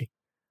hallway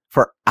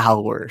for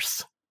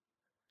hours,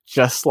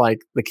 just like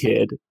the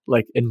kid,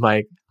 like in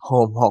my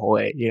home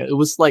hallway. You know, it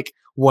was like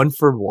one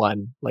for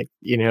one, like,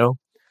 you know,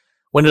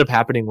 what ended up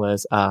happening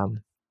was,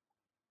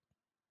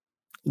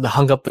 the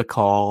hung up the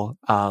call,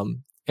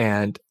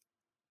 and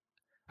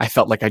I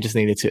felt like I just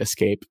needed to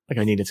escape, like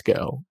I needed to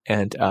go.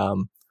 And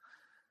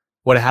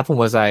what happened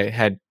was I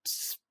had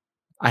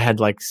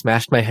like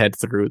smashed my head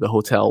through the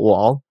hotel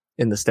wall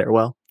in the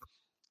stairwell,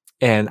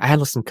 and I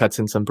had some cuts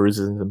and some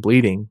bruises and some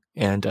bleeding.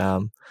 And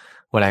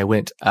when I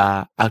went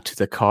out to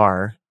the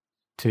car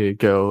to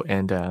go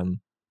and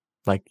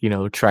like, you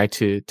know, try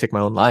to take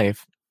my own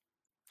life,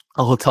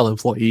 a hotel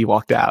employee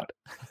walked out.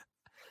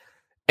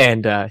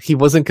 And he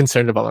wasn't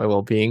concerned about my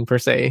well-being per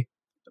se,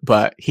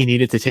 but he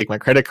needed to take my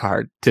credit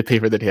card to pay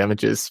for the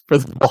damages for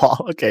the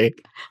fall. Okay.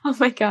 Oh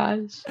my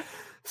gosh.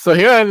 So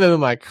here I am in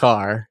my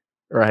car,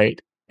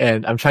 right?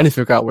 And I'm trying to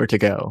figure out where to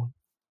go.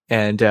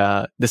 And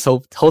this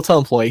hotel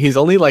employee, he's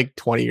only like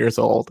 20 years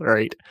old,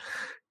 right?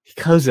 He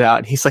comes out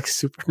and he's like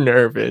super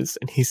nervous,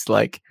 and he's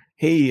like,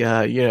 "Hey,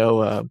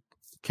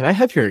 can I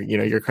have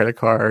your credit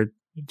card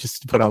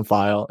just to put on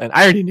file?" And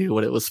I already knew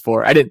what it was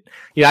for. I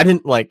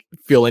didn't like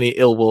feel any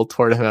ill will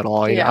toward him at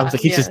all. You know, I was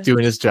like, he's just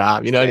doing his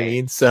job. You know what I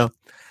mean? So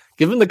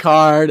give him the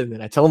card, and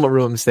then I tell him what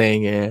room I'm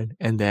staying in,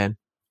 and then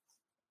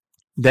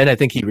I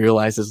think he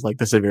realizes like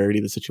the severity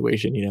of the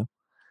situation, you know,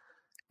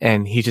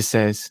 and he just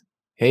says,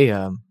 "Hey,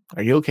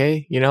 are you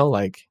okay? You know,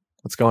 like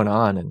what's going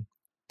on?" And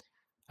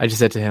I just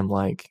said to him,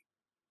 like,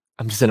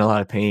 I'm just in a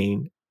lot of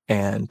pain,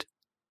 and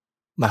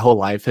my whole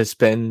life has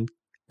been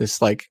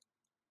this like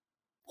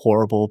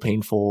horrible,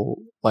 painful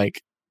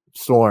like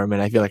storm,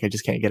 and I feel like I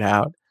just can't get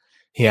out.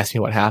 He asked me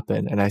what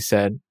happened, and I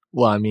said,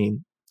 well, I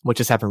mean, what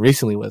just happened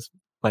recently was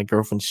my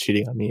girlfriend's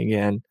cheating on me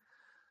again.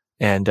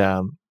 And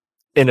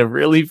in a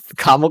really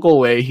comical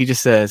way, he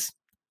just says,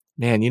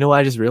 "Man, you know what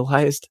I just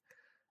realized?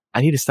 I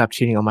need to stop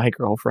cheating on my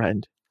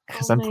girlfriend,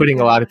 because I'm putting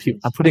a lot of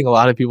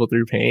people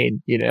through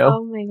pain, you know?"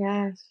 Oh my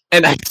gosh.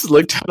 And I just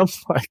looked at him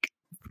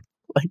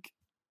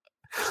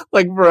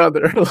like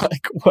brother,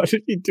 like what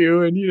did he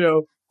do? And you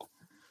know,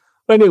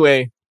 but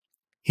anyway,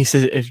 he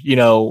said, if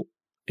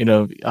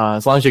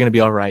as long as you're gonna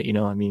be all right, you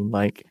know, I mean,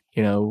 like,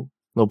 you know,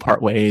 we'll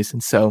part ways.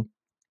 And so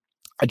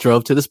I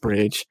drove to this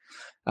bridge.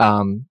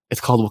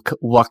 It's called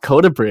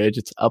Wakota Bridge.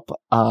 It's up,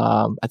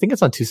 I think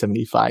it's on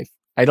 275.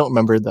 I don't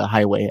remember the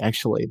highway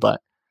actually,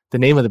 but the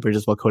name of the bridge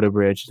is Wakota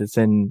Bridge. It's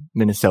in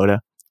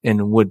Minnesota,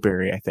 in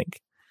Woodbury, I think.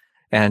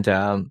 And,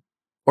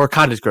 or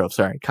Cottage Grove,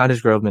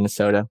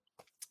 Minnesota.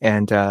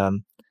 And, I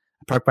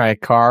parked my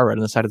car right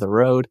on the side of the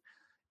road.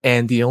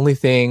 And the only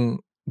thing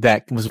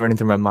that was running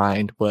through my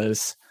mind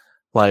was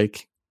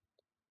like,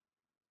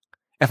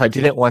 if I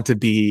didn't want to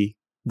be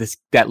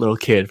that little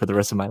kid for the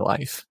rest of my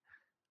life,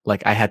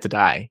 like I had to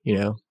die, you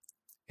know?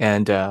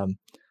 And,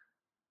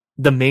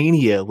 the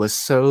mania was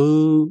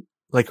so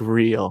like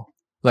real.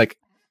 Like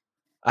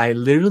I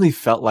literally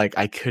felt like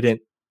I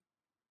couldn't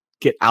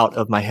get out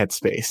of my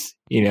headspace,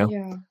 you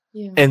know?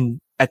 Yeah. And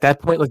at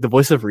that point, like the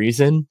voice of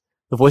reason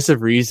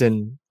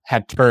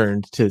had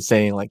turned to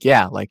saying like,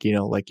 yeah, like, you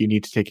know, like you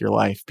need to take your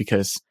life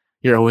because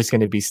you're always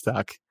going to be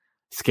stuck,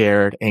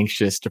 scared,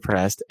 anxious,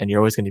 depressed, and you're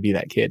always going to be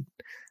that kid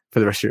for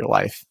the rest of your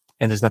life.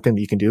 And there's nothing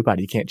that you can do about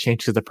it. You can't change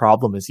because the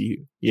problem is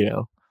you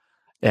know?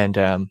 And,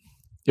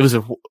 it was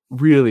a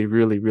really,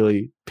 really,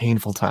 really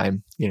painful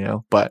time, you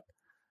know, but,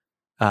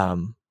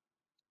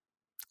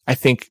 I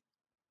think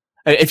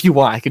if you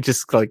want, I could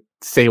just like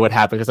say what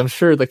happened, because I'm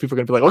sure like people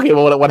are gonna be like, okay,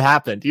 well, what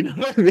happened? You know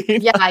what I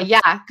mean?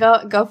 Yeah.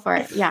 Go for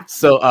it. Yeah.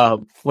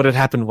 So, what had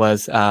happened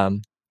was,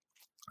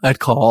 I'd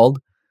called,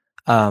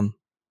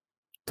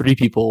 3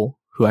 people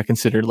who I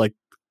considered like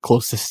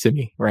closest to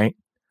me, right?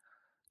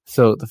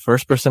 So the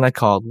first person I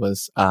called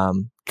was,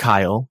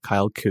 Kyle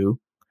Koo.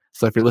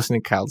 So if you're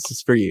listening, Kyle, this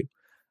is for you.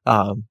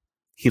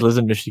 He lives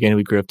in Michigan.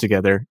 We grew up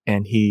together,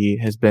 and he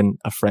has been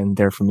a friend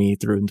there for me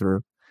through and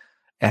through.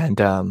 And,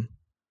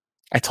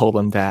 I told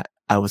him that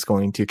I was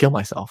going to kill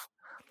myself,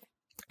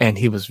 and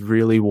he was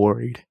really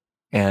worried,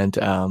 and,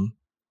 I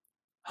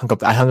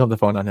hung up the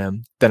phone on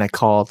him. Then I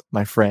called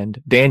my friend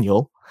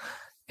Daniel,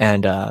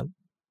 and,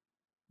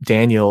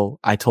 Daniel,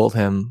 I told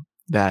him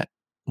that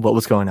what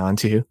was going on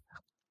too.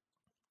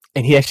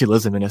 And he actually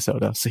lives in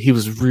Minnesota. So he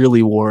was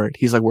really worried.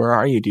 He's like, "Where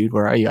are you, dude?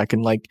 Where are you? I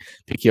can like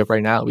pick you up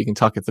right now. We can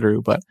talk it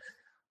through." But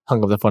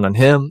hung up the phone on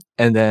him.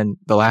 And then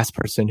the last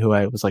person who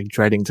I was like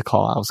dreading to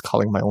call, I was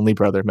calling my only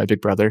brother, my big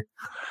brother.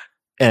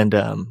 And,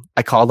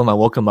 I called him, I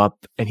woke him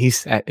up, and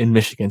he's in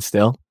Michigan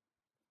still.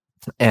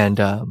 And,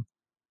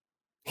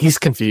 he's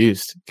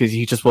confused because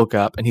he just woke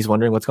up and he's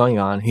wondering what's going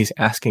on. He's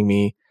asking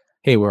me,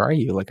 "Hey, where are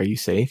you? Like, are you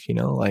safe? You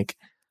know, like,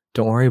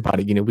 don't worry about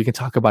it. You know, we can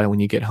talk about it when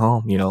you get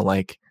home, you know,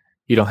 like,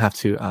 you don't have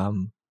to."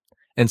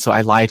 And so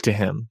I lied to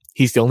him.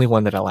 He's the only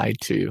one that I lied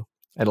to.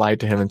 I lied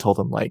to him and told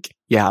him like,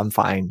 "Yeah, I'm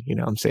fine. You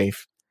know, I'm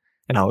safe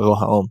and I'll go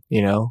home,"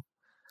 you know,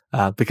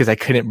 because I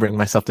couldn't bring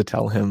myself to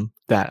tell him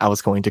that I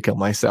was going to kill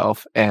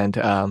myself. And,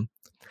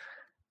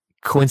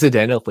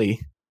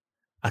 coincidentally,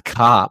 a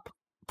cop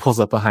pulls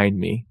up behind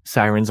me,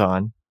 sirens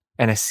on,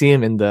 and I see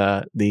him in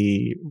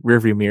the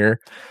rearview mirror.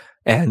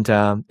 And,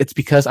 it's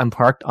because I'm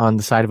parked on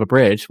the side of a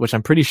bridge, which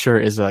I'm pretty sure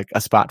is like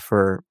a spot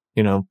for,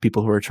 you know,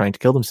 people who are trying to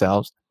kill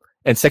themselves.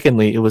 And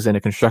secondly, it was in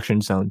a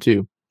construction zone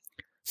too.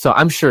 So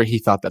I'm sure he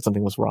thought that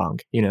something was wrong,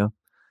 you know,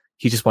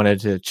 he just wanted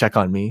to check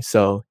on me.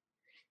 So,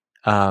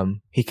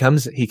 he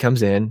comes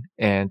in,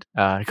 and,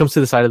 he comes to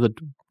the side of the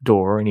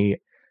door, and he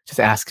just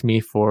asks me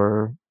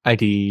for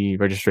ID,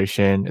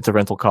 registration. It's a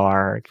rental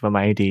car. I give him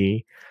my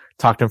ID,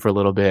 talk to him for a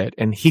little bit,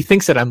 and he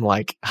thinks that I'm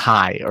like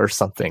high or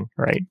something,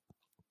 right?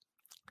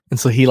 And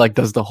so he like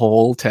does the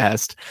whole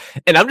test.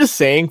 And I'm just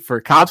saying,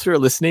 for cops who are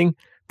listening,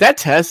 that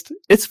test,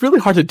 it's really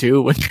hard to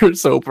do when you're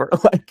sober.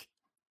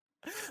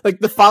 like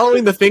the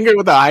following the finger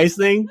with the eyes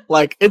thing.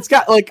 Like that's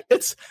got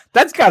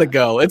to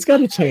go. It's got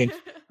to change.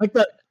 Like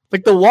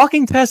the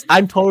walking test,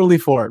 I'm totally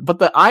for it. But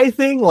the eye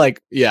thing,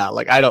 like, yeah,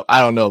 like I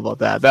don't know about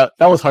that. That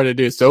was hard to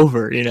do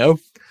sober, you know?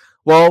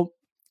 Well,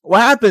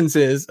 what happens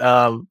is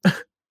the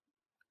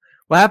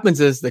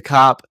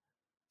cop,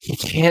 he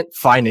can't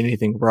find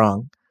anything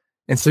wrong.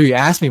 And so he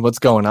asked me what's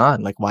going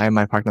on. Like, why am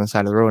I parked on the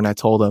side of the road? And I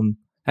told him,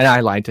 and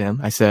I lied to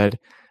him. I said,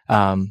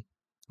 I'm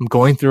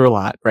going through a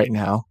lot right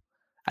now.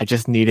 I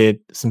just needed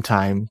some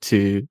time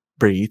to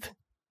breathe.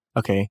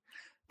 Okay.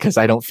 Because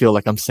I don't feel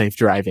like I'm safe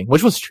driving,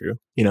 which was true.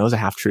 You know, it was a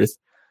half truth.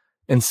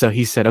 And so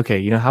he said, okay,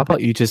 you know, how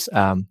about you just,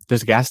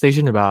 there's a gas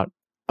station about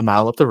a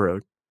mile up the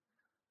road.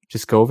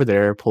 Just go over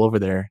there, pull over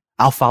there.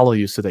 I'll follow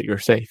you so that you're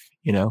safe,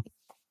 you know?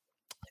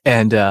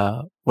 And,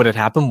 what had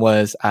happened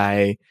was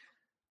I,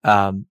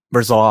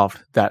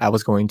 resolved that I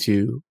was going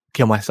to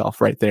kill myself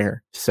right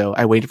there. So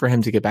I waited for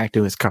him to get back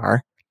to his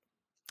car.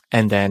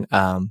 And then,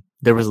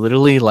 there was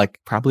literally like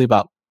probably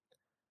about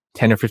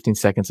 10 or 15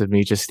 seconds of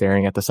me just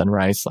staring at the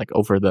sunrise, like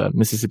over the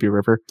Mississippi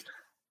River.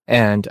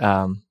 And,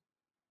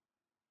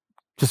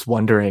 just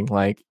wondering,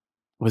 like,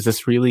 was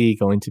this really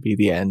going to be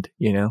the end,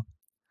 you know?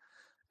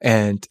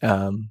 And,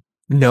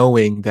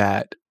 knowing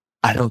that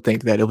I don't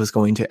think that it was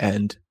going to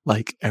end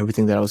like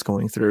everything that I was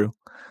going through.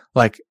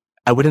 Like,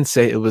 I wouldn't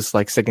say it was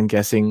like second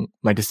guessing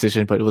my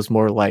decision, but it was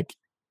more like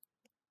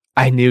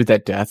I knew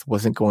that death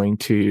wasn't going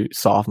to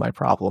solve my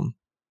problem.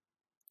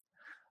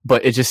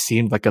 But it just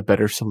seemed like a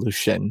better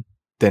solution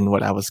than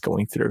what I was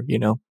going through, you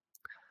know?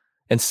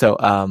 And so,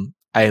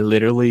 I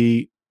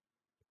literally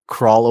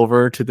crawl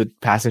over to the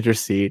passenger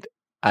seat.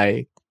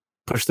 I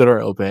push the door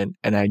open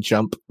and I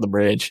jump the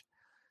bridge.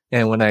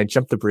 And when I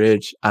jump the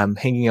bridge, I'm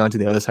hanging on to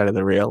the other side of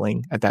the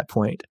railing at that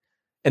point.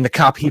 And the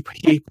cop, he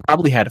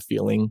probably had a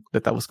feeling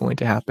that was going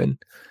to happen.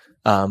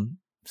 So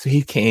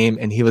he came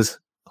and he was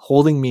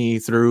holding me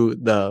through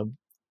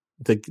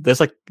there's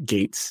like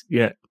gates.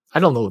 Yeah. I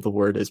don't know what the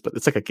word is, but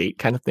it's like a gate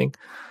kind of thing.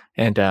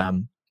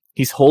 And,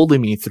 he's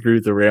holding me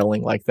through the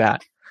railing like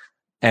that.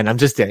 And I'm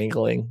just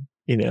dangling,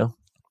 you know,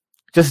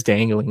 just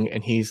dangling.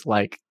 And he's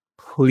like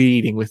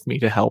pleading with me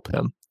to help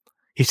him.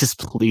 He's just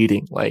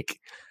pleading, like,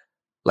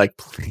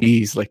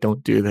 please, like,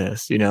 don't do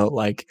this, you know,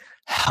 like,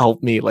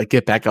 help me, like,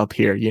 get back up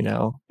here, you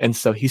know? And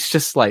so he's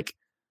just like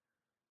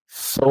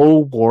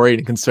so worried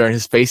and concerned.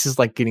 His face is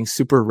like getting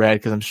super red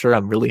because I'm sure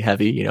I'm really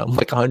heavy, you know, I'm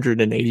like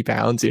 180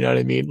 pounds, you know what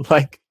I mean?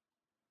 Like,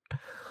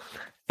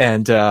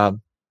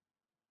 and,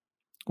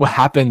 what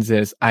happens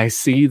is I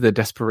see the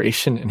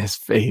desperation in his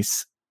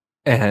face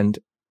and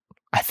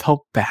I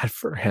felt bad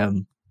for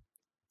him.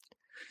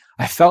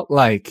 I felt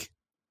like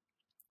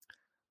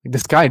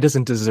this guy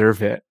doesn't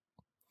deserve it.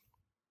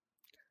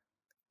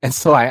 And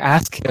so I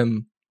ask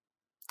him,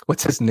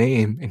 what's his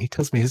name? And he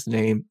tells me his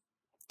name.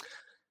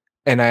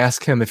 And I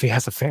ask him if he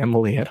has a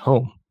family at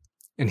home.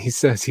 And he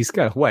says he's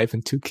got a wife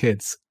and 2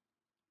 kids.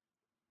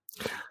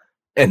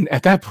 And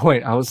at that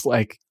point, I was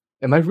like,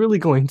 am I really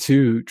going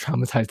to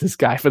traumatize this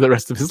guy for the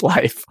rest of his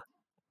life?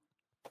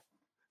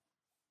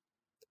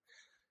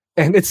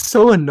 And it's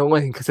so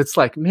annoying because it's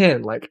like,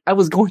 man, like I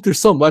was going through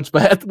so much,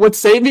 but what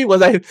saved me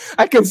was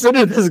I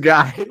considered this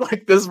guy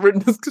like this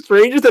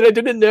stranger that I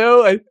didn't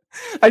know.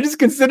 I just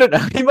considered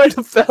how he might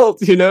have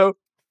felt, you know.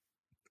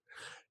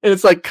 And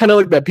it's like kind of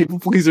like that people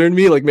pleaser in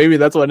me. Like maybe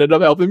that's what ended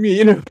up helping me.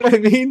 You know what I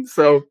mean?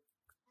 So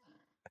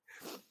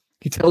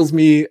he tells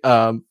me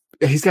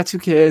he's got 2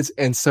 kids,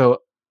 and so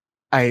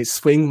I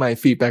swing my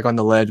feet back on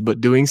the ledge,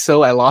 but doing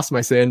so, I lost my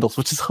sandals,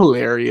 which is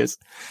hilarious.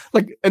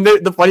 Like, and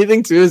the funny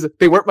thing too is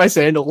they weren't my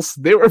sandals;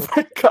 they were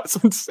my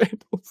cousin's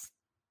sandals.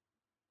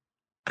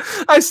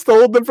 I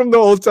stole them from the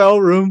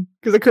hotel room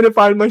because I couldn't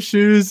find my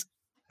shoes,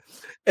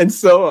 and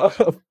so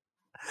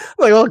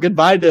like, oh,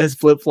 goodbye to his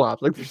flip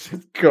flops. Like, they're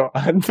just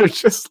gone. They're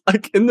just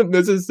like in the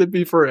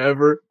Mississippi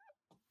forever.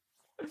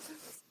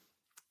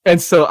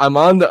 And so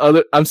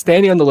I'm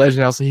standing on the ledge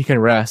now so he can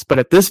rest. But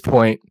at this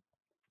point,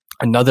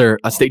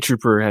 a state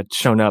trooper had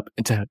shown up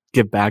to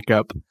give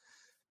backup,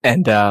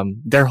 and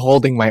they're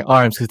holding my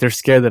arms because they're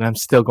scared that I'm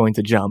still going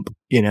to jump,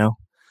 you know.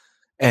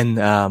 And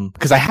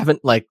because I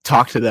haven't like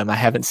talked to them, I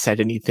haven't said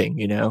anything,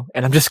 you know,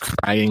 and I'm just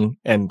crying.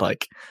 And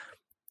like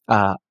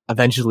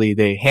eventually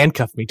they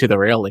handcuff me to the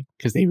railing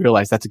because they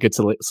realize that's a good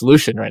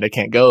solution, right? I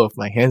can't go if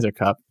my hands are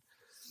cuffed.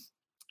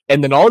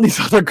 And then all these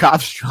other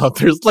cops show up.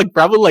 There's like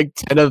probably like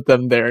 10 of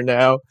them there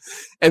now.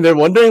 And they're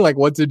wondering like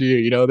what to do.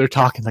 You know, they're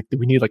talking like, do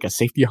we need like a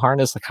safety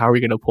harness? Like, how are we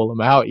going to pull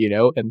them out? You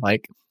know, and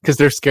like, cause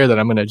they're scared that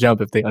I'm going to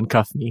jump if they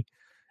uncuff me.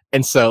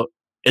 And so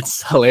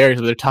it's hilarious.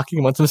 They're talking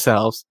amongst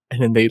themselves.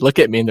 And then they look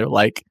at me and they're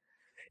like,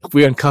 if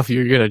we uncuff you,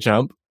 you're going to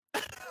jump.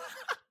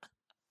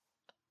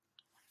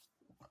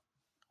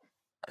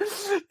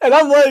 And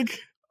I'm like,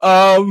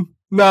 nah,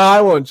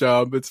 I won't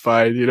jump. It's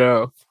fine, you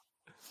know.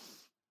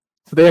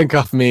 So they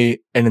uncuff me,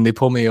 and then they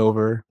pull me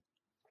over,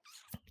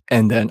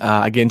 and then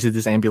I get into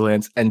this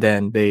ambulance, and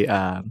then the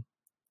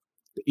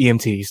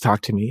EMTs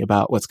talk to me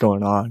about what's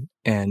going on,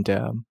 and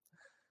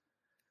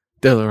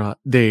they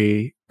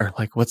are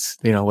like, what's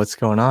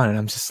going on? And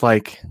I'm just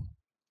like,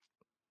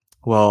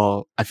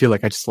 well, I feel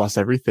like I just lost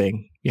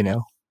everything, you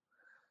know?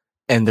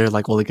 And they're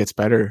like, well, it gets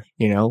better,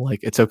 you know, like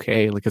it's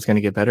okay. Like it's going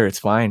to get better. It's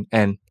fine.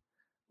 And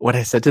what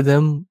I said to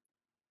them,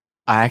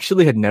 I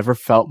actually had never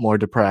felt more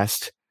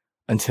depressed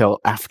until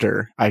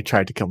after I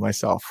tried to kill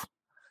myself,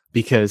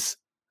 because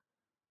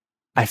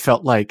I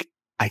felt like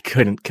I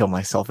couldn't kill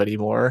myself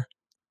anymore.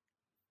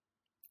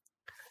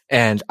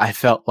 And I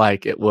felt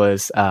like it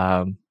was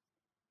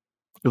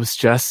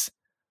just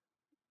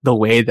the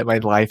way that my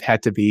life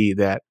had to be,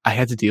 that I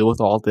had to deal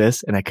with all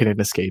this and I couldn't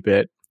escape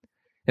it.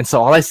 And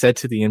so all I said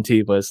to the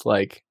MT was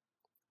like,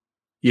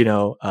 you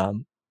know,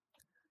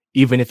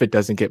 even if it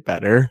doesn't get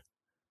better,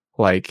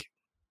 like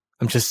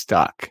I'm just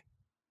stuck.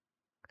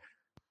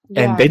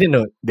 And Yeah. they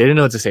didn't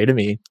know what to say to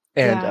me.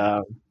 And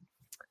Yeah.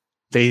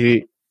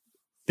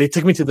 they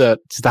took me to the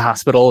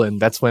hospital, and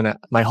that's when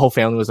my whole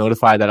family was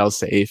notified that I was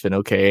safe and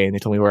okay, and they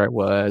told me where I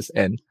was.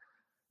 And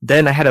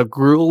then I had a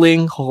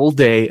grueling whole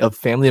day of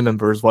family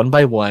members, one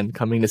by one,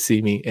 coming to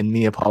see me and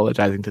me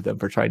apologizing to them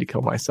for trying to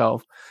kill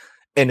myself.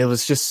 And it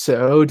was just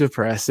so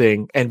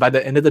depressing. And by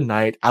the end of the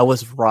night, I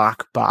was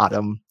rock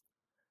bottom,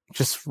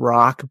 just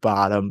rock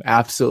bottom.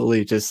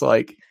 Absolutely. Just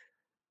like,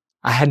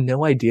 I had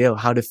no idea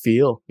how to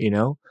feel, you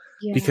know,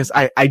 Yeah. because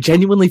I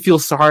genuinely feel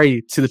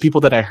sorry to the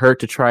people that I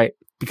hurt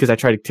because I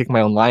tried to take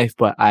my own life,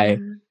 but I Yeah.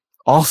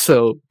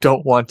 also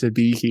don't want to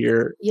be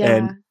here.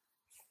 And Yeah.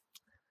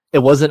 it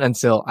wasn't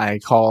until I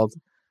called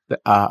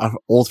an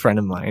old friend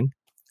of mine.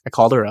 I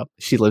called her up.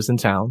 She lives in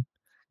town.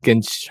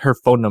 Again, her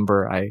phone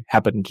number I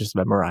happened to just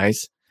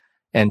memorize.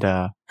 And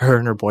her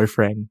and her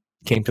boyfriend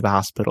came to the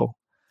hospital.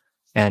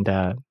 And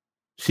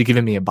she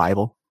given me a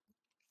Bible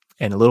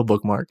and a little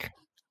bookmark.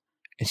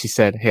 And she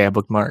said, hey, I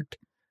bookmarked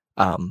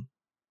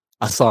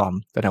a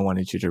psalm that I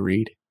wanted you to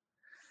read.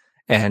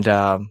 And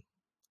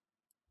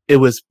it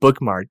was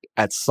bookmarked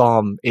at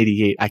Psalm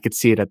 88. I could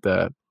see it at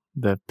the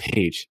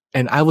page.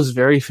 And I was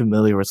very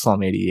familiar with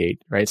Psalm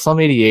 88, right? Psalm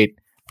 88,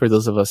 for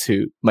those of us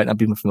who might not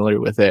be familiar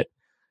with it,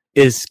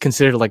 is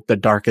considered like the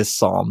darkest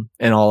psalm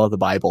in all of the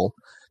Bible,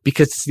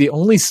 because it's the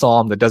only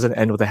psalm that doesn't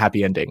end with a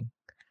happy ending.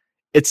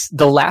 It's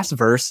the last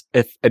verse,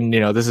 and you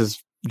know, this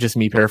is just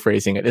me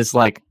paraphrasing it, it's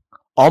like,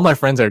 all my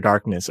friends are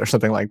darkness, or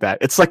something like that.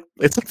 It's like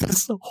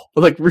this,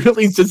 like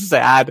really just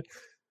sad,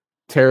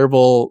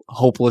 terrible,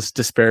 hopeless,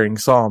 despairing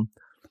psalm.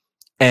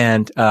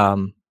 And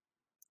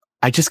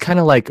I just kind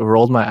of like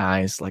rolled my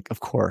eyes, like, of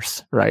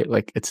course, right?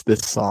 Like, it's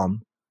this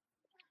psalm.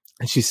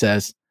 And she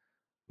says,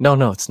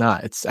 no, it's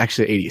not. It's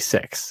actually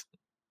 86.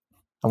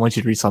 I want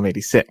you to read Psalm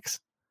 86.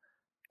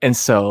 And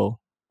so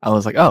I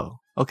was like, oh,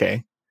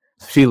 okay.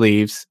 So she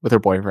leaves with her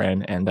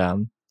boyfriend, and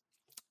I'm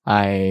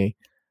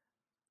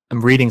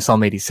reading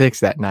Psalm 86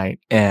 that night,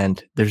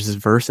 and there's this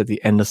verse at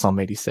the end of Psalm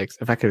 86.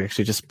 If I could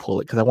actually just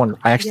pull it, because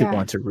I actually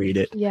want to read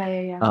it.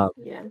 Yeah.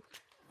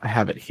 I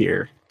have it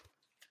here.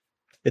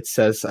 It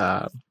says,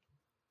 at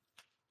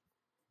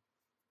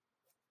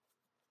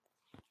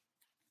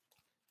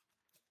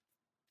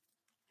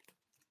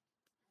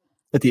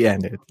the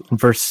end, in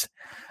verse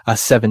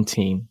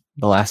 17,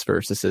 the last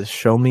verse, it says,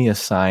 show me a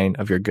sign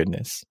of your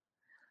goodness.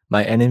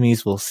 My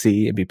enemies will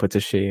see and be put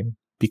to shame,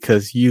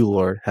 because you,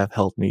 Lord, have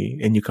helped me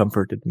and you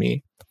comforted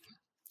me.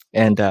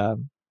 And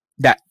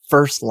that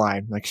first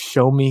line, like,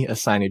 show me a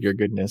sign of your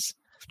goodness,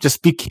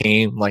 just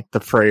became like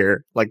the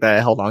prayer, like, that I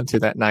held on to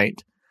that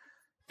night.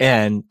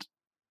 And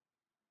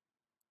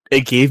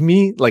it gave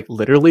me like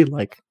literally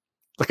like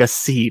a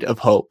seed of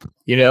hope,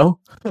 you know?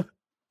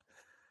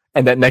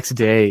 And that next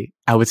day,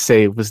 I would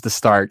say, was the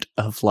start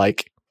of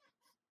like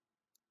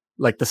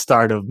the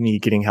start of me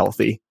getting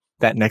healthy.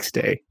 That next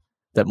day,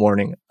 that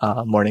morning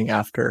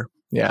after.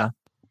 Yeah.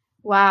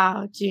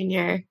 Wow,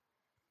 Junior.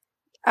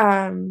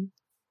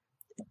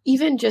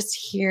 Even just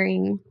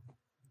hearing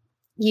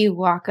you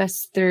walk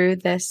us through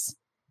this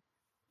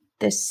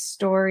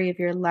story of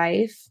your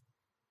life,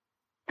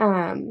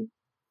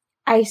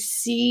 I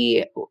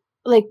see,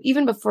 like,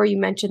 even before you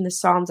mentioned the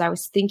Psalms, I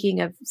was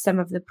thinking of some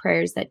of the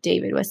prayers that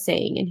David was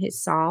saying in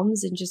his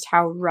Psalms, and just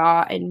how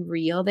raw and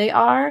real they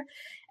are,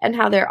 and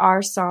how there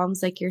are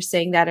Psalms, like you're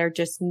saying, that are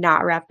just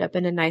not wrapped up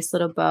in a nice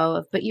little bow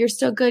of, but you're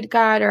still good,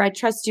 God, or I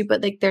trust you.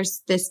 But like,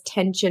 there's this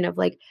tension of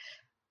like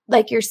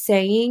you're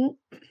saying,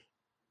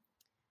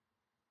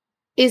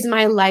 is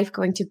my life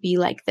going to be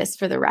like this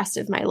for the rest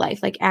of my life?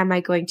 Like, am I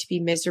going to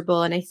be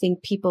miserable? And I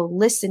think people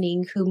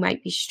listening who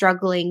might be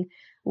struggling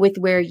with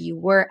where you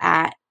were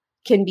at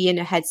can be in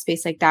a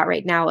headspace like that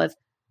right now of,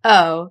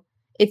 oh,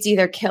 it's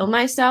either kill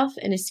myself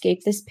and escape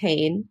this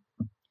pain,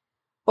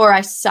 or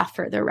I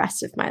suffer the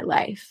rest of my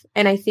life.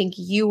 And I think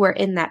you were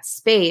in that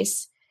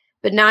space,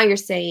 but now you're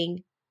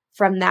saying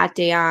from that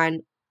day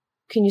on,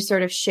 can you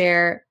sort of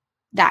share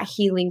that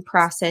healing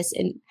process,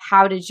 and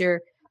how did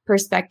your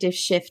perspective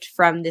shift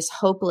from this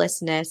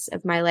hopelessness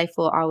of my life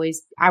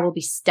I will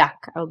be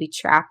stuck, I will be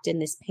trapped in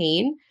this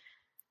pain,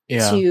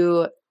 Yeah.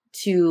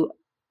 to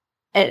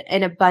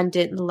an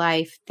abundant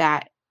life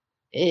that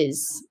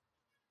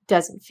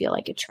doesn't feel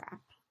like a trap?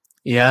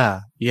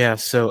 Yeah.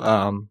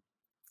 So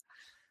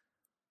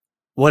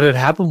what had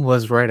happened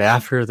was, right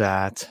after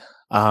that,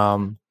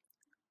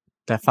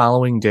 that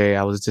following day,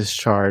 I was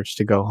discharged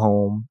to go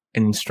home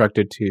and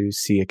instructed to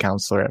see a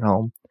counselor at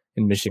home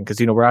in Michigan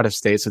because, we're out of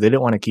state, so they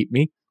didn't want to keep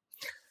me.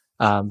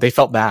 They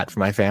felt bad for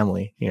my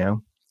family,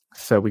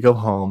 So we go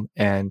home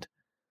and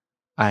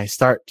I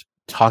start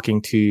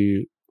talking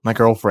to my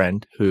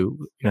girlfriend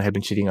who, had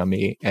been cheating on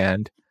me.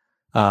 And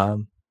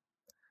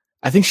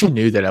I think she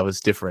knew that I was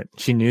different.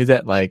 She knew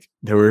that like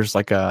there was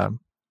like a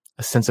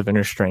sense of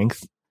inner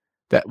strength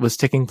that was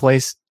taking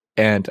place.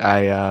 And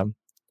I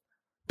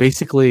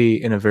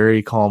basically, in a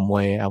very calm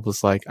way, I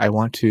was like, I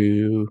want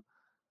to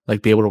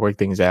like be able to work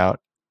things out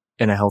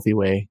in a healthy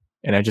way.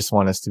 And I just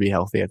want us to be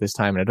healthy at this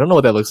time. And I don't know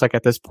what that looks like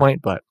at this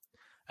point, but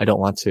I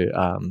don't want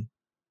to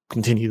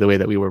continue the way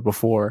that we were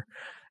before.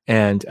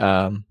 And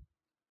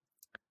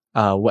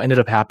what ended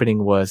up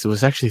happening was it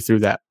was actually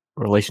through that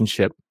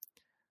relationship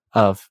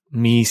of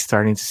me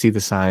starting to see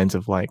the signs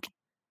of like,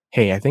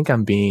 hey, I think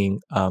I'm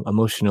being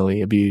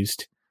emotionally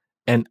abused.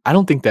 And I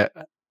don't think that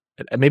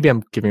maybe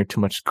I'm giving her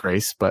too much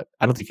grace, but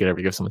I don't think you could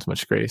ever give someone too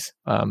much grace.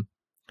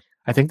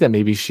 I think that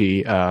maybe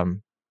she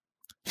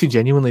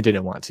genuinely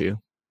didn't want to,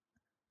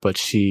 but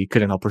she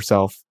couldn't help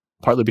herself,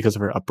 partly because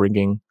of her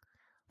upbringing,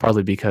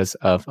 partly because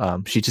of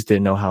she just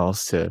didn't know how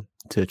else to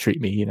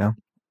treat me,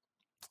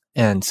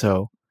 And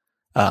so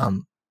I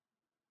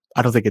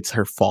don't think it's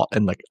her fault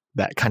in like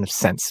that kind of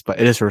sense,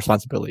 but it is her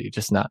responsibility.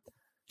 She's not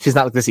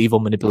like this evil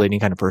manipulating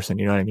kind of person,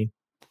 you know what I mean?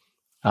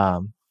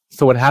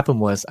 So what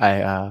happened was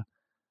I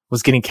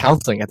was getting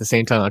counseling at the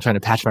same time I'm trying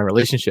to patch my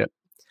relationship.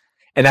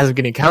 And as I'm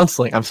getting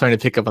counseling, I'm starting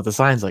to pick up on the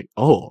signs like,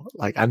 oh,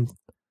 like I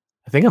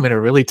think I'm in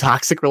a really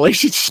toxic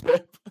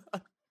relationship.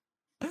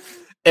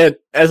 And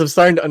as I'm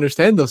starting to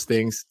understand those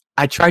things,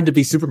 I tried to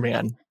be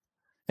Superman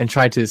and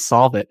tried to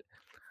solve it.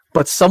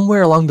 But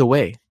somewhere along the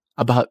way,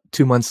 about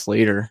 2 months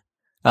later,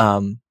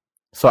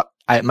 so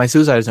my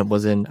suicide attempt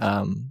was in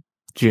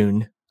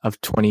June of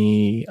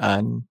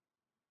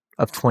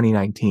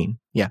 2019.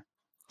 Yeah.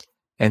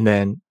 And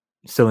then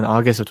so in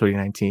August of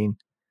 2019,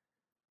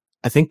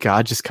 I think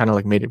God just kind of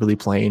like made it really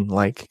plain,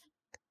 like,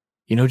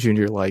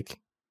 Junior, like,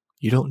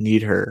 you don't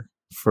need her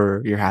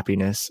for your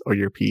happiness or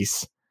your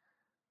peace.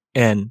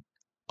 And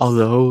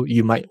although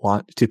you might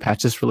want to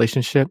patch this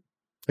relationship,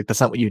 like that's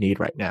not what you need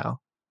right now.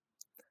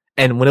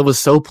 And when it was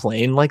so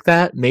plain like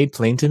that, made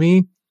plain to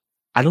me,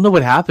 I don't know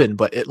what happened,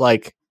 but it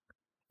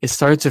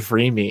started to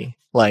free me.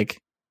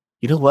 Like,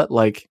 you know what?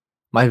 Like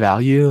my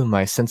value and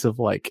my sense of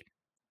like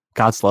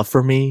God's love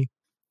for me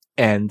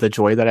and the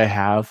joy that I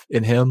have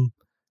in him,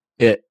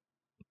 it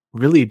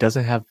really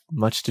doesn't have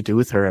much to do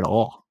with her at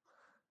all.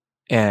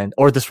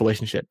 Or this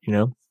relationship,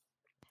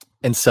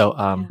 And so,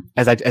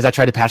 as I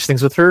tried to patch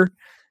things with her,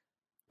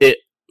 it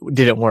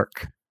didn't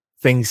work.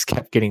 Things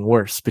kept getting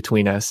worse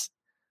between us.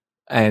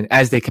 And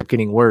as they kept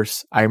getting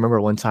worse, I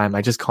remember one time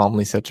I just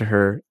calmly said to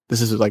her,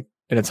 this is like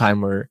in a time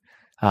where,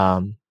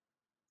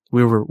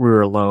 we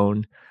were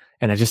alone.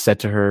 And I just said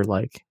to her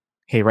like,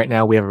 hey, right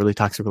now we have a really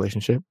toxic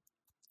relationship,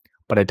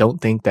 but I don't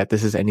think that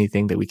this is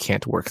anything that we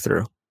can't work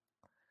through.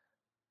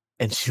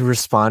 And she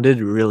responded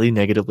really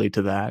negatively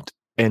to that.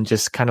 And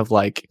just kind of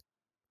like,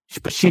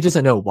 but she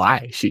doesn't know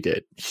why she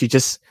did. She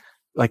just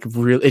like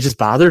really, it just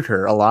bothered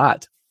her a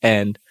lot.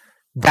 And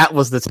that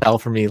was the tell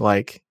for me,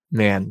 like,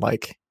 man,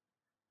 like,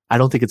 I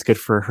don't think it's good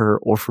for her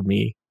or for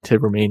me to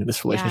remain in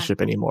this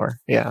relationship anymore.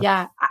 Yeah.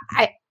 Yeah.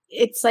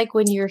 It's like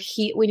when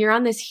you're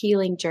on this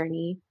healing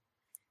journey,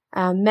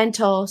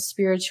 mental,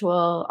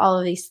 spiritual, all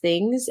of these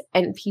things,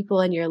 and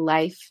people in your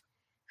life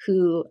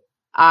who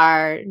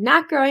are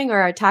not growing or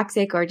are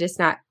toxic or just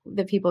not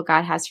the people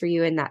God has for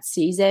you in that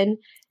season.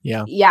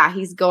 Yeah. Yeah.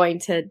 He's going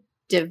to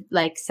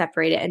like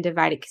separate it and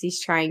divide it because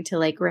he's trying to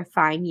like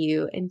refine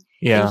you and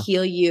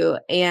heal you.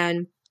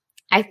 And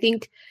I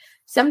think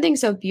something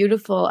so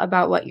beautiful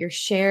about what you're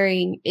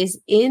sharing is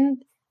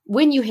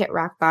when you hit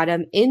rock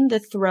bottom, in the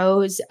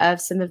throes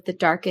of some of the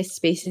darkest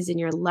spaces in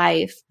your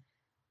life,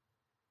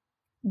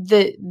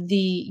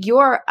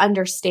 your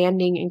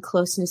understanding and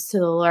closeness to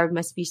the Lord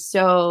must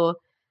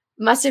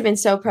have been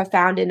so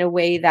profound in a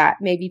way that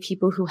maybe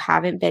people who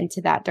haven't been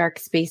to that dark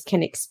space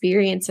can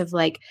experience of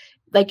like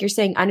you're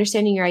saying,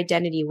 understanding your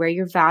identity, where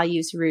your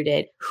values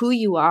rooted, who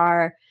you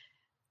are,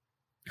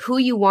 who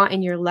you want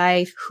in your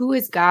life, who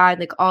is God,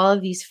 like all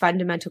of these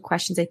fundamental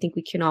questions I think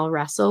we can all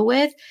wrestle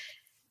with.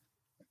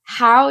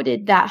 How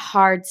did that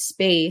hard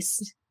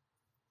space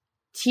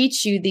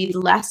teach you these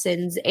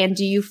lessons? And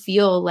do you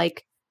feel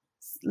like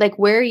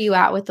where are you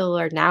at with the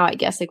Lord now? I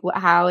guess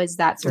how has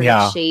that sort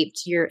of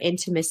shaped your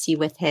intimacy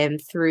with him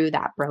through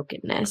that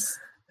brokenness?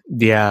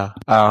 Yeah.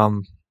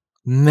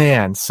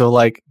 Man, so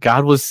like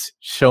God was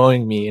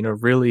showing me in a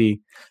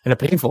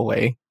painful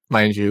way,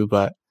 mind you,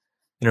 but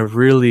in a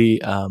really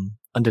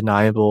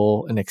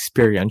undeniable and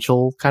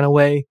experiential kind of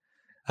way.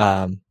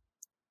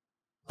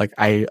 Like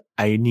I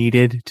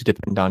needed to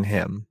depend on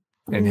him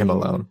and him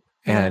alone.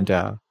 And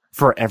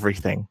for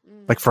everything.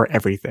 Like for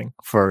everything,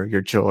 for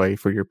your joy,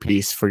 for your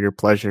peace, for your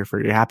pleasure,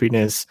 for your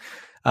happiness,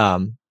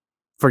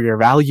 for your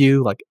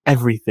value, like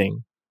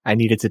everything. I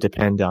needed to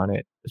depend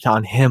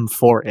on him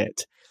for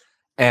it.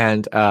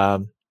 And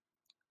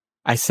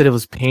I said it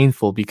was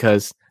painful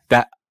because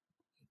that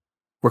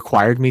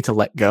required me to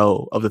let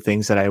go of the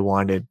things that I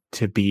wanted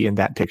to be in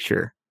that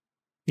picture,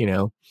 you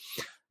know?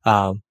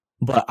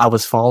 But I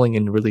was falling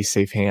in really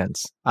safe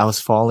hands. I was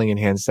falling in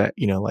hands that,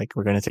 you know, like,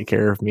 were going to take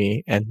care of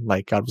me, and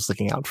like God was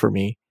looking out for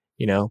me,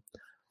 you know?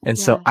 And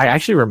so I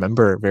actually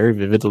remember very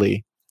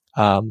vividly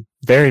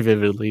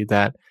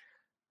that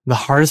the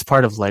hardest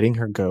part of letting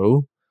her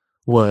go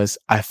was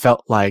I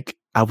felt like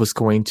I was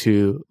going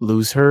to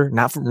lose her,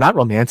 not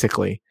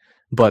romantically,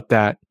 but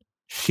that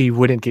she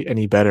wouldn't get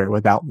any better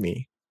without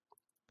me.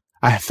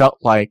 I felt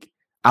like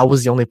I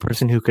was the only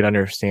person who could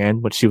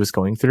understand what she was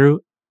going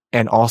through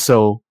and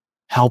also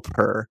help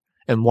her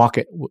and walk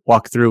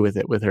through with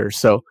it with her.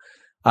 So,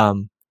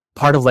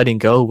 part of letting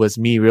go was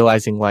me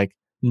realizing, like,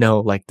 no,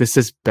 like, this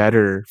is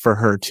better for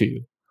her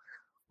too.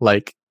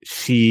 Like,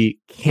 she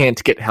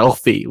can't get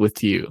healthy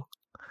with you,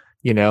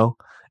 you know?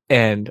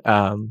 And,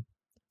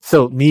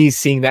 so me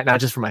seeing that, not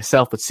just for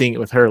myself, but seeing it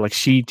with her, like,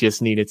 she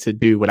just needed to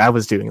do what I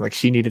was doing. Like,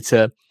 she needed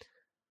to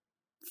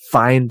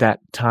find that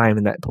time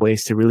and that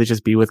place to really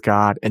just be with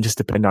God and just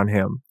depend on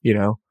him, you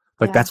know?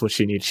 Like, that's what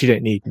she needed. She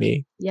didn't need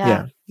me.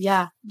 Yeah.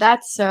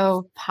 That's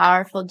so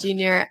powerful,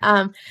 Junior.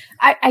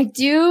 I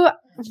do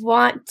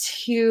want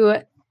to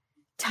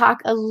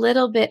talk a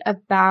little bit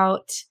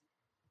about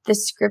the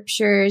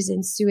scriptures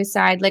and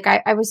suicide. Like,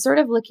 I was sort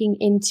of looking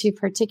into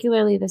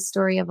particularly the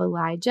story of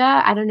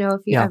Elijah. I don't know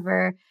if you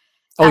ever,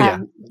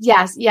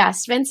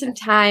 spend some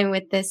time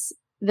with this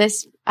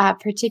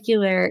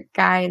particular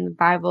guy in the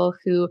Bible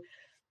who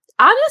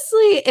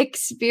honestly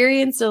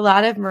experienced a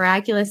lot of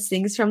miraculous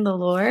things from the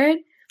Lord.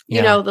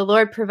 You know, the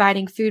Lord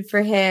providing food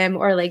for him,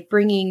 or like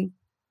bringing,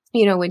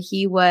 you know, when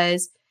he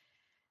was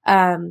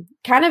kind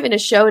of in a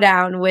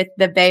showdown with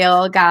the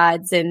Baal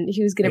gods, and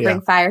he was going to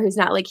bring fire, who's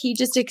not, like, he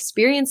just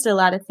experienced a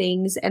lot of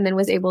things and then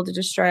was able to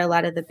destroy a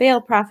lot of the Baal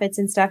prophets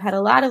and stuff, had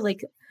a lot of,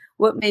 like,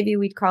 what maybe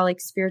we'd call like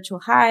spiritual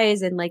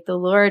highs. And like the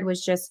Lord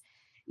was just,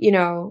 you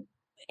know,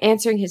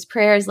 answering his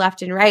prayers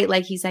left and right.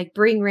 Like, he's like,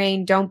 bring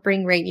rain, don't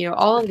bring rain, you know,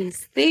 all of these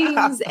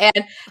things.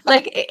 And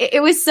like,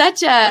 it was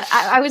such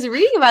I was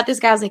reading about this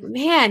guy. I was like,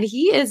 man,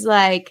 he is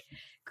like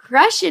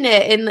crushing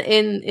it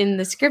in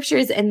the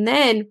scriptures. And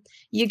then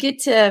you get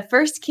to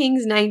 1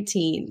 Kings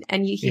 19,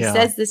 and he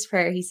says this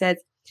prayer. He says,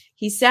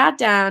 he sat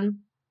down.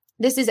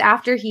 This is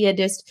after he had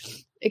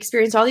just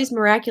experienced all these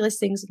miraculous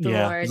things with the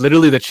Lord.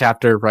 Literally the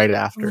chapter right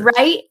after.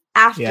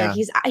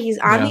 He's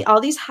on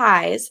all these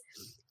highs.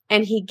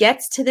 And he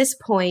gets to this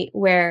point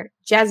where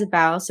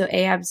Jezebel, so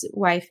Ahab's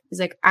wife, is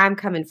like, I'm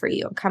coming for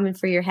you. I'm coming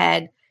for your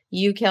head.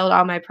 You killed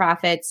all my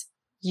prophets.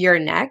 You're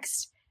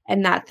next.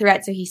 And that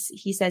threat. So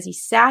he says he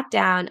sat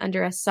down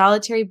under a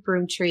solitary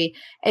broom tree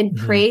and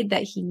prayed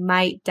that he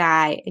might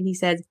die. And he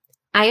says,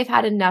 I have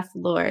had enough,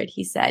 Lord.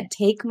 He said,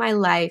 take my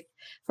life,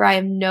 for I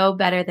am no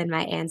better than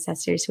my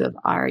ancestors who have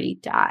already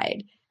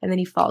died. And then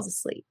he falls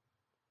asleep.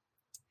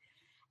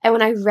 And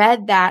when I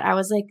read that, I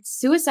was like,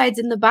 suicide's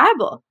in the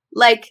Bible.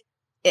 Like,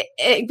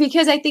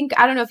 because I think,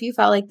 I don't know if you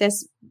felt like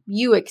this,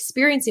 you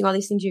experiencing all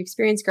these things you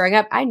experienced growing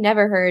up. I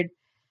never heard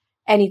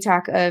any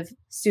talk of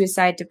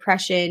suicide,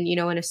 depression, you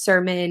know, in a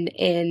sermon,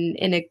 in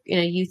a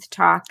youth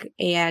talk.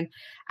 And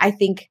I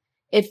think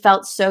it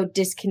felt so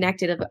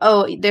disconnected of,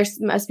 there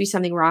must be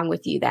something wrong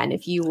with you then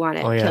if you want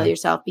to kill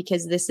yourself,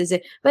 because this is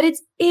it. But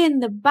it's in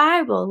the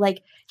Bible.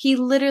 Like, he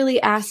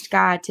literally asked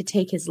God to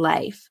take his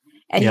life,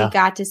 and he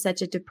got to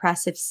such a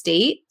depressive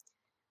state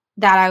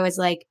that I was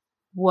like,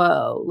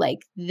 whoa, like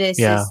this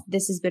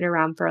has been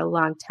around for a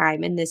long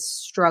time, and this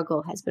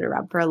struggle has been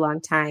around for a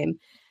long time.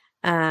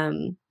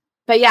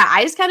 But yeah,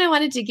 I just kind of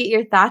wanted to get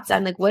your thoughts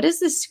on, like, what does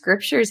the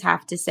scriptures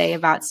have to say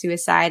about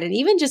suicide? And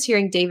even just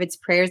hearing David's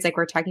prayers, like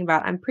we're talking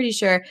about, I'm pretty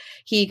sure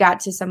he got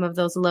to some of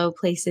those low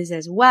places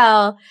as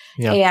well.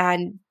 Yeah.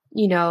 And,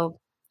 you know,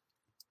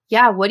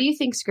 what do you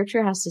think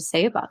scripture has to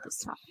say about this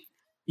topic?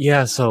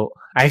 Yeah, so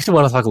I actually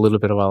want to talk a little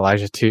bit about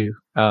Elijah too.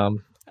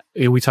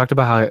 We talked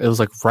about how it was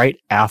like right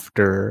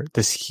after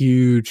this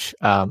huge,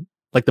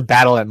 like the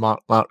battle at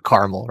Mount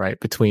Carmel, right?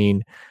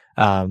 Between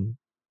the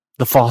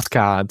false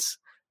gods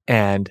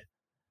and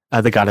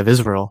the God of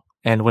Israel.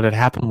 And what had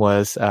happened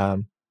was,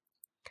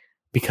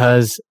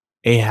 because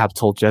Ahab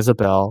told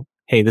Jezebel,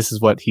 hey, this is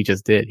what he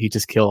just did. He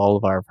just killed all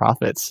of our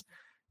prophets,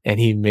 and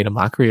he made a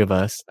mockery of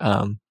us.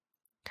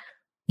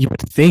 You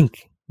would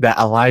think that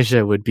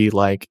Elijah would be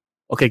like,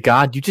 okay,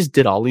 God, you just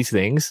did all these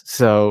things,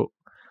 so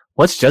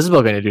what's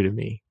Jezebel going to do to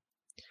me?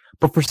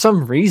 But for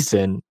some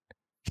reason,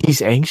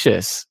 he's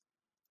anxious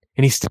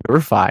and he's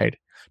terrified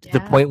to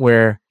the point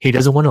where he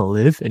doesn't want to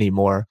live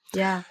anymore.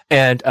 Yeah.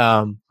 And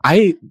I'm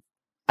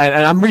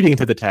reading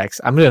into the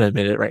text. I'm going to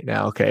admit it right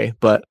now, okay?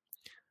 But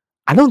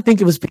I don't think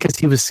it was because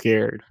he was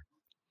scared.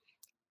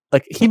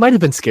 Like, he might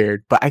have been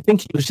scared, but I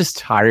think he was just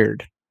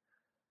tired.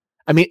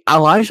 I mean,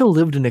 Elijah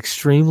lived an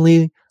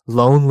extremely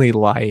lonely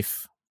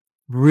life.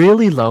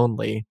 Really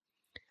lonely.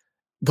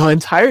 The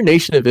entire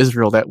nation of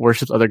Israel that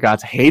worships other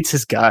gods hates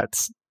his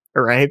guts,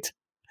 right?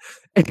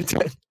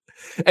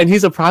 And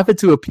he's a prophet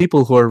to a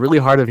people who are really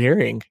hard of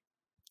hearing,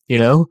 you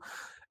know?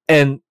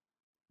 And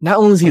not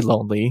only is he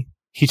lonely,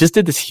 he just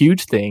did this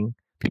huge thing.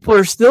 People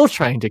are still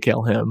trying to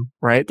kill him,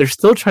 right? They're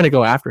still trying to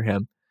go after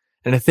him.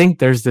 And I think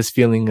there's this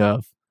feeling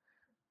of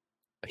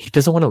he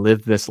doesn't want to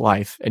live this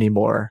life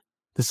anymore.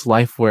 This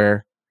life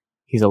where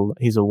he's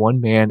a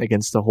one man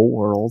against the whole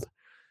world.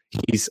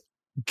 He's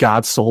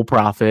God's sole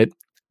prophet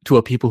to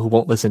a people who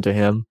won't listen to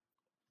him.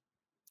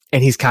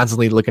 And he's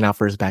constantly looking out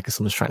for his back if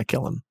someone's trying to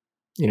kill him,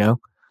 you know?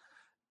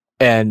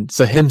 And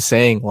so him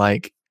saying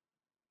like,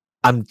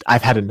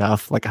 I've had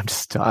enough, like I'm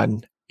just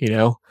done, you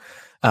know?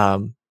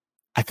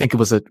 I think it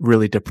was a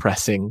really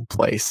depressing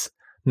place.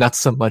 Not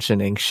so much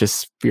an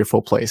anxious,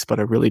 fearful place, but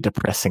a really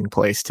depressing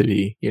place to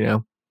be, you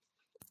know?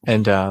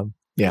 And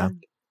yeah.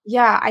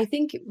 Yeah, I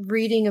think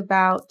reading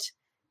about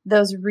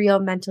those real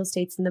mental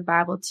states in the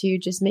Bible too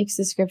just makes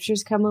the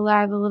scriptures come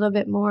alive a little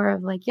bit more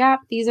of like, yeah,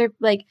 these are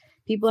like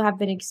people have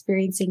been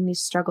experiencing these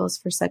struggles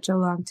for such a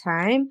long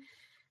time.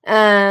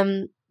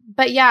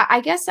 But yeah,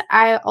 I guess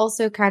I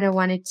also kind of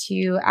wanted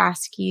to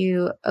ask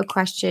you a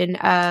question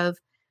of,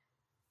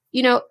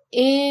 you know,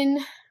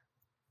 in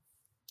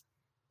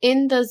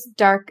those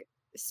dark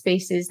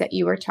spaces that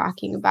you were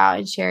talking about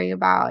and sharing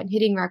about and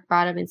hitting rock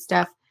bottom and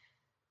stuff,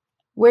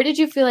 where did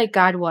you feel like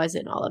God was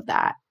in all of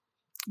that?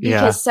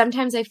 Because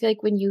sometimes I feel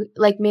like when you,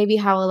 like maybe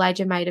how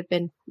Elijah might have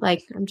been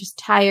like, I'm just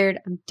tired,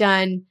 I'm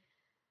done,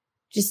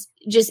 just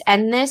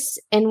end this.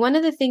 And one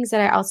of the things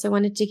that I also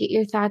wanted to get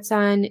your thoughts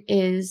on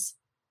is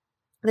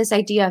this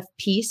idea of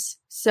peace.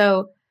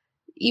 So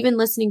even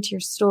listening to your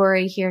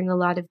story, hearing a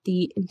lot of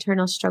the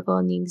internal struggle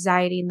and the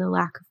anxiety and the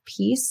lack of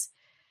peace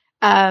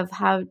of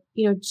how,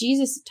 you know,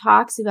 Jesus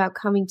talks about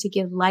coming to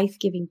give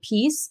life-giving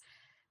peace.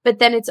 But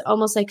then it's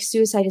almost like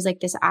suicide is like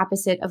this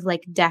opposite of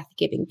like death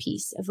giving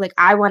peace of like,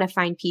 I want to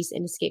find peace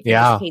and escape from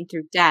this pain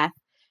through death.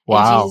 Wow.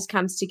 And Jesus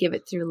comes to give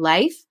it through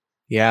life.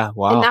 Yeah.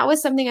 Wow. And that was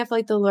something I feel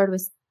like the Lord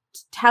was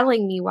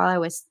telling me while I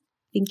was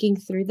thinking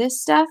through this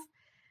stuff.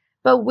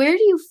 But where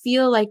do you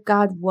feel like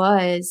God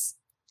was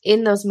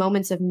in those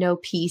moments of no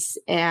peace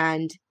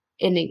and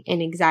in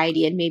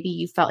anxiety? And maybe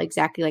you felt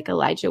exactly like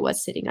Elijah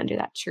was sitting under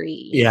that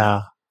tree.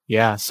 Yeah.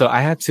 Yeah. So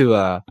I had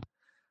to,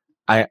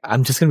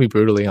 I'm just going to be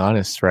brutally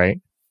honest, right?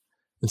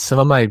 In some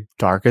of my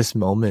darkest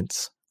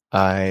moments,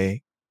 God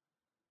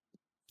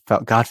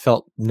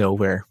felt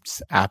nowhere,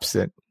 just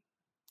absent.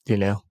 You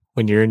know,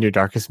 when you're in your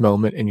darkest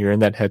moment and you're in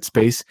that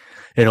headspace,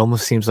 it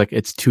almost seems like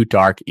it's too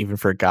dark even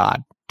for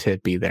God to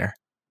be there,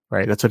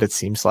 right? That's what it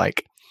seems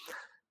like.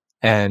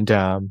 And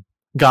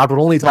God would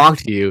only talk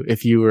to you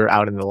if you were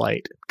out in the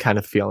light, kind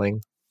of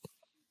feeling.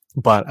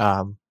 But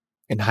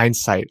in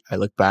hindsight, I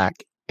look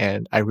back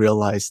and I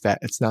realized that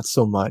it's not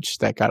so much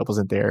that God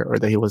wasn't there or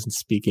that he wasn't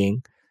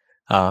speaking.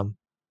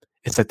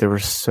 It's that there were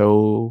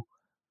so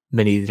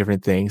many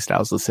different things that I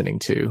was listening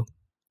to,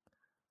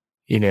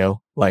 you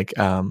know, like,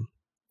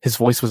 his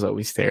voice was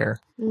always there,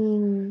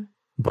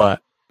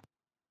 but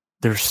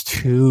there's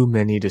too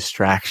many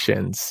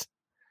distractions,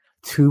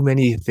 too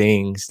many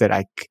things that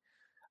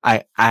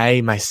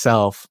I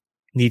myself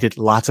needed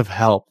lots of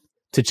help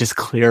to just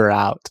clear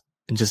out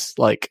and just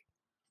like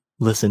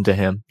listen to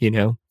him, you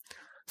know?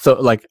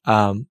 So like,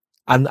 I'm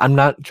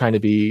not trying to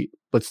be,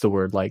 what's the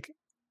word? Like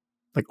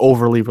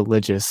overly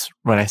religious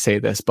when I say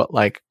this, but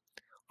like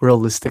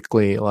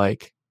realistically,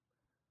 like,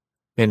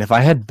 man, if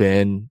I had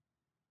been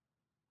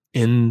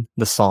in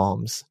the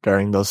Psalms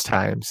during those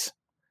times,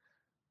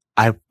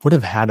 I would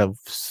have had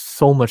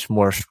so much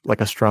more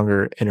like a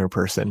stronger inner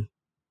person,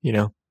 you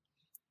know?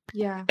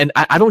 Yeah. And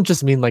I don't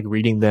just mean like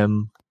reading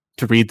them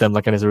to read them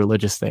like as a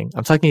religious thing.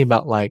 I'm talking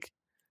about like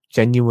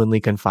genuinely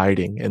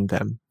confiding in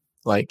them.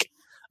 Like,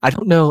 I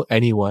don't know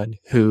anyone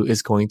who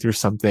is going through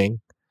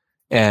something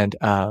and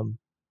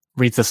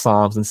reads the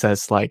Psalms and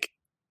says like,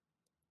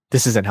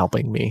 this isn't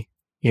helping me,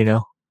 you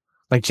know?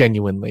 Like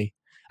genuinely.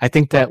 I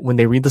think that when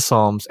they read the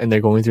Psalms and they're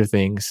going through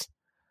things,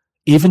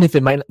 even if they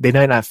might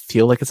not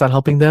feel like it's not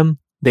helping them,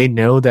 they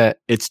know that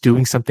it's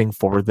doing something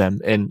for them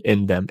and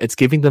in them. It's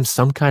giving them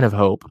some kind of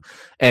hope.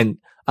 And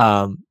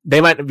they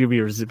might be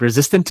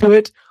resistant to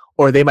it,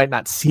 or they might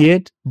not see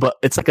it, but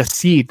it's like a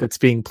seed that's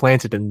being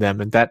planted in them,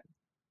 and that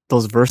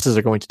those verses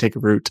are going to take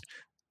root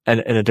in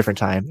a different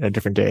time, in a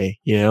different day,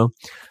 you know?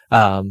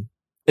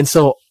 And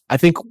so I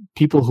think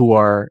people who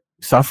are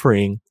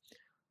suffering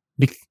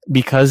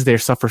because they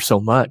suffer so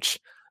much,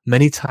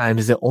 many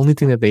times the only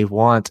thing that they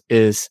want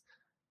is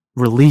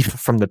relief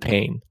from the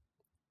pain.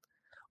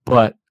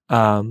 But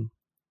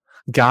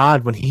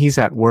God, when he's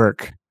at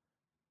work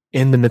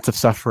in the midst of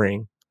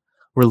suffering,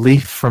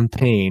 relief from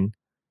pain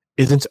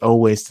isn't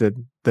always the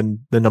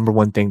number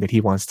one thing that he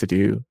wants to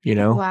do, you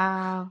know?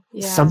 Wow.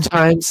 Yeah.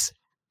 Sometimes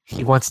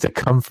he wants to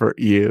comfort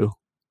you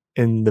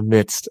in the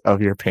midst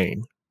of your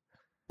pain.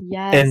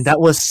 Yes. And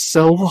that was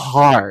so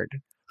hard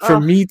for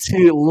me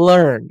to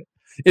learn.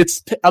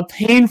 It's a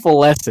painful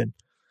lesson,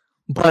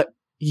 but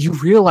you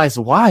realize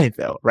why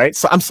though, right?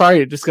 So I'm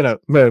sorry, I'm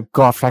gonna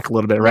go off track a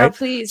little bit, right? No,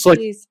 please, so,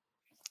 please.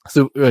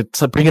 So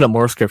bringing up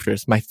more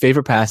scriptures, my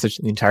favorite passage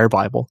in the entire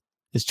Bible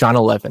is John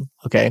 11.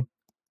 Okay,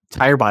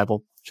 entire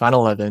Bible, John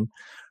 11.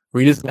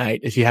 Read it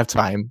tonight if you have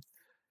time.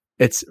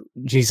 It's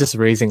Jesus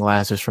raising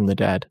Lazarus from the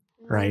dead,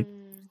 right?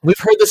 we've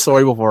heard this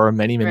story before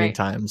many, many Right.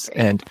 times.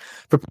 Right. And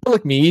for people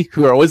like me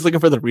who are always looking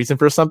for the reason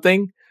for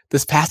something,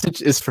 this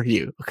passage is for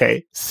you.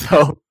 Okay.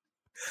 So,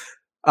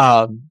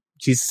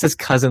 Jesus'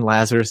 cousin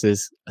Lazarus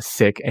is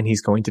sick and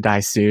he's going to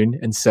die soon.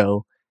 And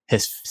so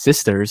his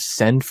sisters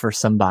send for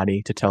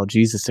somebody to tell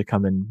Jesus to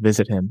come and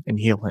visit him and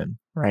heal him.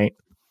 Right.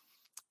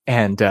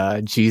 And,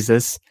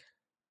 Jesus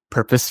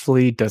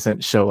purposefully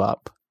doesn't show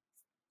up.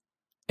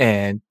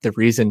 And the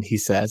reason he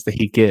says that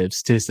he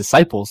gives to his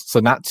disciples, so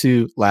not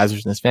to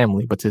Lazarus and his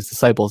family, but to his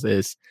disciples,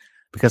 is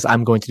because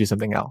I'm going to do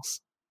something else.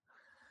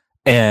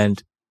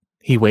 And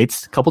he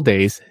waits a couple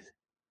days.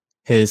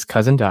 His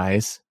cousin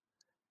dies.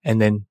 And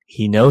then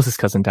he knows his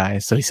cousin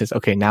dies. So he says,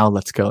 okay, now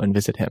let's go and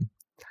visit him.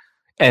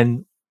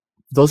 And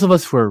those of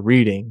us who are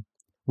reading,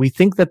 we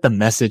think that the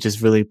message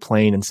is really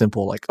plain and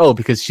simple. Like, oh,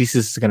 because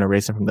Jesus is going to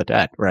raise him from the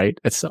dead, right?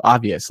 It's so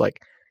obvious.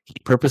 Like, he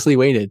purposely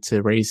waited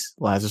to raise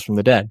Lazarus from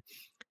the dead.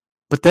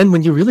 But then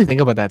when you really think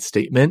about that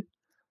statement,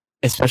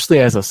 especially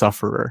as a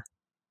sufferer,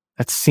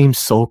 that seems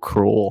so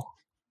cruel.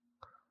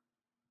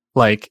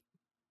 Like,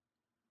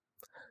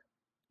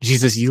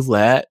 Jesus, you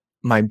let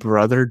my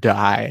brother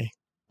die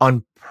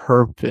on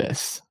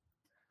purpose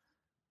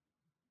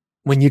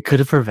when you could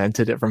have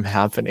prevented it from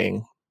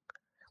happening.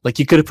 Like,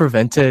 you could have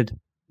prevented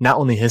not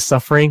only his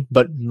suffering,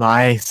 but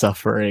my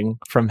suffering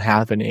from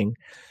happening.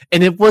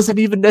 And it wasn't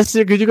even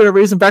necessary because you're going to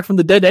raise him back from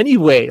the dead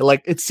anyway.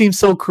 Like, it seems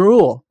so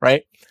cruel,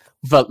 right?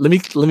 But let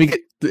me get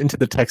into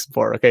the text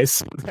more, okay?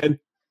 So then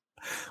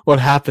what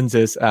happens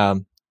is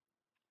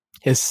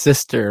his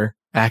sister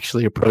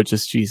actually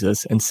approaches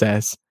Jesus and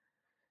says,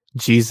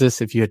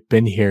 Jesus, if you had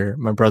been here,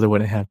 my brother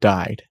wouldn't have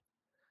died.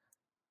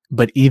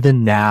 But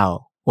even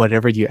now,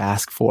 whatever you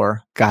ask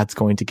for, God's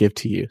going to give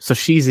to you. So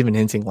she's even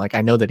hinting, like,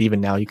 I know that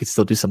even now you could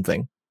still do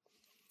something.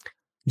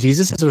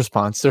 Jesus'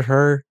 response to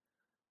her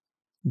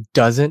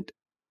doesn't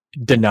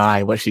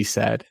deny what she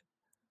said.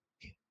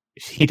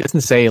 He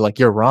doesn't say, like,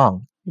 you're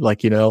wrong.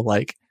 Like,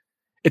 like,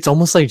 it's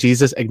almost like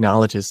Jesus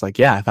acknowledges, like,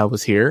 yeah, if I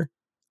was here,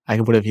 I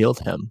would have healed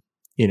him,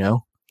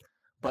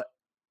 But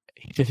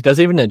he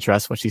doesn't even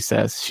address what she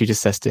says. She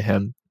just says to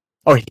him,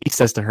 or he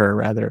says to her,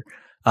 rather,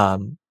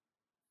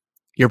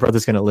 your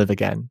brother's going to live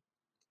again.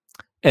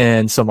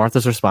 And so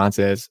Martha's response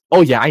is,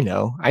 oh, yeah, I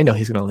know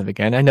he's going to live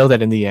again. I know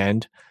that in the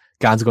end,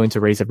 God's going to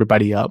raise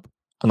everybody up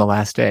on the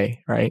last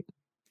day, right?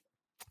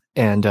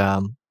 And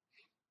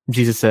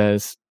Jesus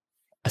says,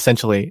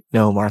 essentially,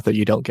 no, Martha,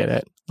 you don't get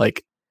it.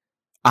 Like,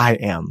 I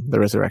am the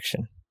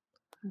resurrection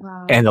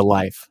and the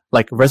life.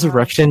 Like,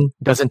 resurrection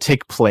doesn't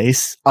take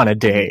place on a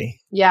day.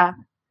 Yeah.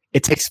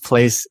 It takes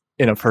place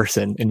in a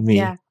person, in me.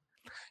 Yeah.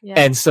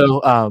 And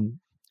so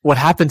what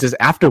happens is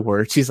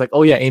afterwards, she's like,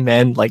 oh, yeah,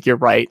 amen. Like, you're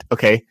right.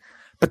 Okay.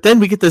 But then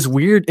we get this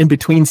weird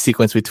in-between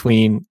sequence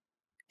between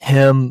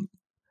him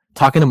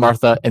talking to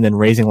Martha and then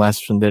raising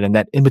Lazarus from the dead. And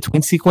that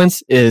in-between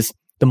sequence is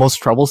the most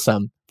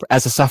troublesome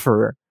as a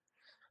sufferer,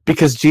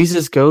 because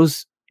Jesus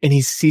goes and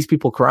he sees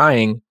people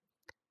crying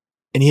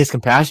and he has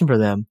compassion for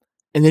them.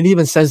 And then he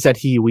even says that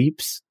he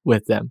weeps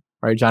with them,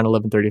 right? John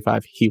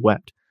 11:35, he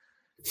wept.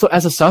 So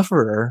as a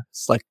sufferer,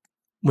 it's like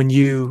when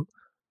you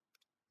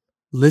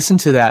listen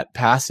to that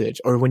passage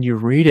or when you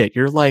read it,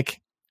 you're like,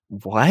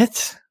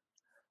 what?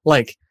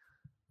 Like,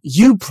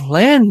 you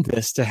planned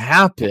this to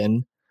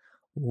happen.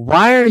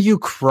 Why are you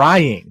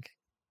crying?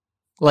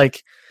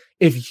 Like,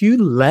 if you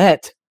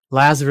let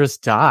Lazarus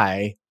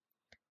die,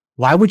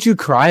 why would you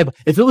cry?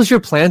 If it was your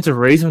plan to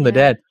raise him from the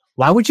dead,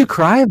 why would you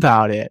cry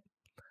about it?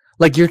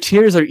 Like, your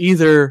tears are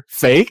either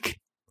fake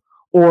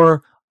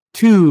or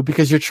two,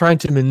 because you're trying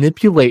to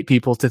manipulate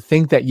people to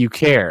think that you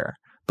care,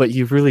 but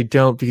you really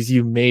don't because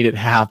you made it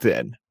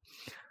happen.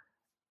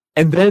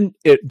 And then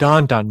it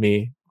dawned on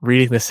me,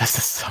 reading this as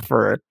a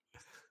sufferer,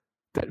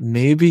 that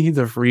maybe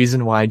the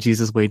reason why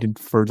Jesus waited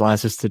for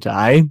Lazarus to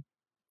die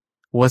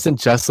wasn't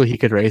just so he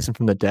could raise him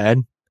from the dead,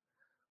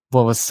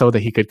 but was so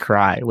that he could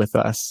cry with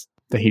us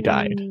that he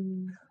died.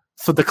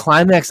 So the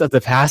climax of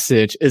the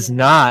passage is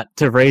not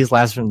to raise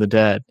Lazarus from the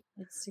dead.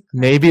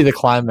 Maybe the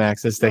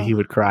climax is that he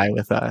would cry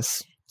with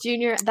us.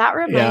 Junior, that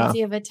reminds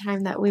me of a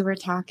time that we were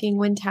talking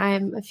one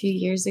time a few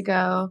years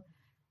ago.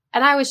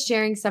 And I was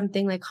sharing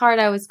something like hard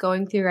I was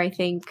going through, I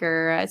think,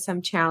 or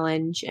some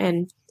challenge.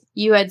 And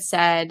you had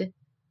said,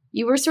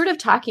 you were sort of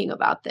talking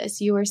about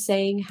this. You were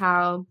saying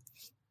how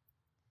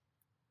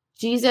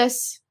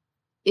Jesus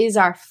is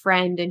our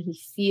friend and he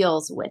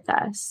feels with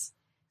us.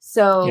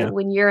 So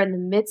when you're in the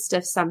midst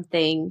of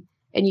something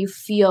and you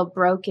feel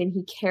broken,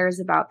 he cares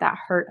about that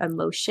hurt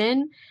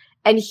emotion.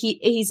 And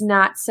he's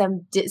not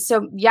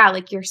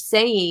like you're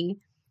saying,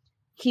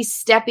 he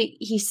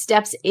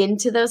steps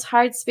into those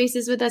hard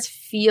spaces with us,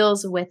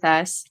 feels with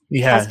us,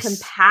 has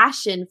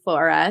compassion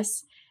for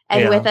us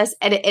and with us.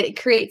 And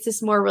it creates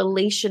this more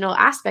relational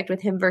aspect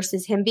with him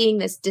versus him being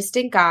this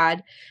distant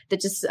God that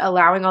just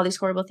allowing all these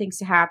horrible things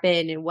to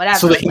happen and whatever.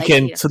 So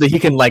that he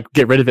can like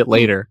get rid of it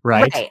later.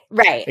 Right.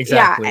 Right.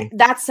 Exactly. Yeah.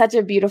 That's such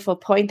a beautiful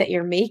point that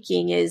you're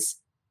making is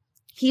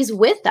he's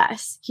with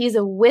us. He's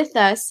with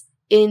us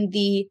in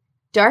the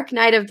dark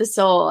night of the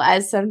soul,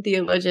 as some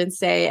theologians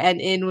say.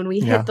 And when we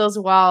hit those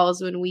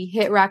walls, when we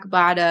hit rock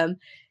bottom,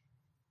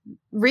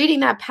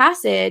 reading that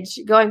passage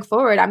going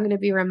forward, I'm going to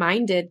be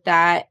reminded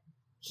that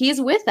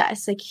he's with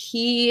us. Like,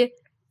 he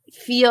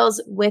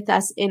feels with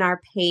us in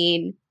our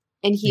pain,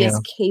 and he is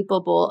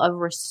capable of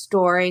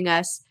restoring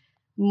us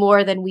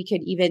more than we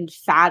could even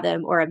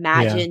fathom or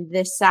imagine,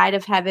 this side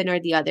of heaven or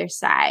the other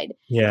side.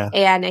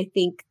 And I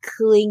think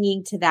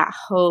clinging to that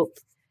hope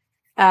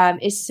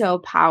is so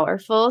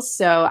powerful.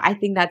 So I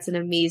think that's an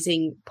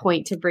amazing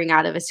point to bring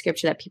out of a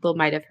scripture that people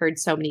might have heard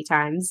so many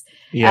times.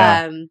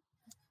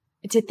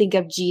 To think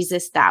of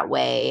Jesus that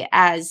way,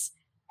 as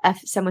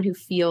someone who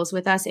feels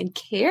with us and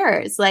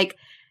cares. Like,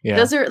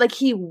 those are like,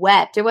 he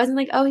wept. It wasn't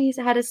like, oh, he's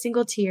had a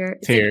single tear.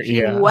 Like,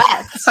 he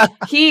wept.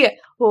 He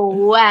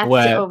wept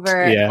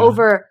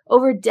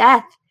over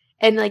death,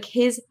 and like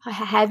his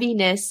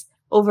heaviness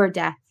over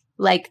death.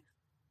 Like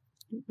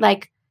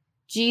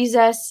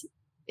Jesus'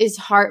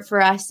 heart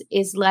for us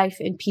is life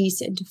and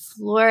peace, and to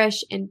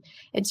flourish and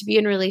to be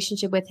in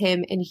relationship with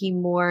him. And he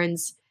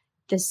mourns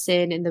the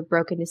sin and the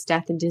brokenness,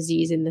 death, and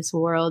disease in this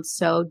world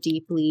so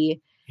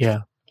deeply.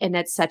 And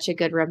that's such a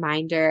good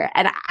reminder.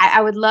 And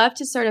I would love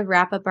to sort of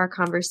wrap up our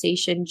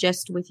conversation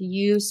just with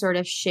you sort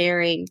of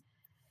sharing,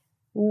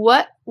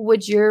 what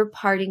would your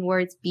parting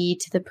words be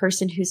to the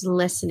person who's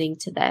listening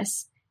to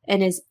this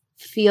and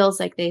feels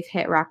like they've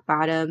hit rock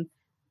bottom?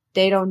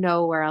 They don't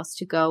know where else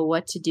to go,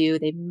 what to do.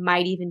 They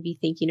might even be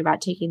thinking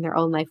about taking their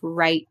own life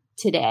right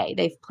today.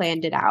 They've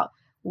planned it out.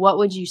 What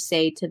would you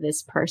say to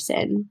this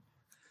person?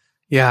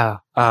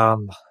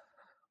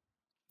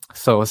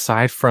 So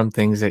aside from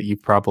things that you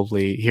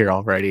probably hear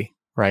already,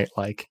 right?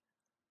 Like,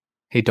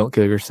 hey, don't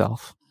kill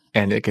yourself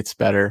and it gets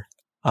better.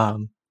 I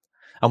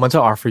want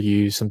to offer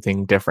you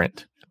something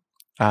different.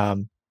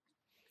 There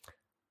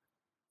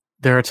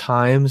are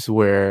times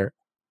where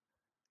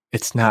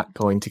it's not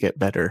going to get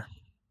better.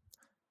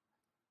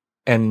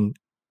 And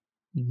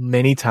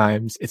many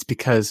times it's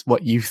because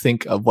what you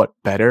think of what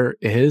better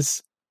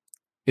is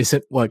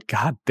isn't what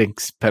God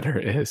thinks better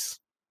is.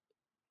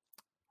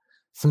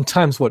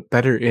 Sometimes what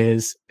better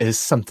is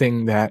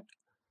something that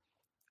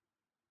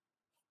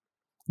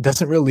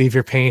doesn't relieve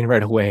your pain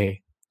right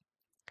away.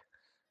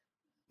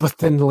 But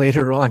then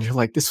later on, you're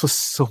like, this was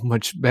so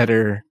much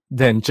better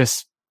than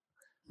just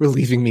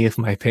relieving me of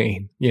my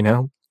pain, you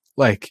know?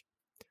 Like,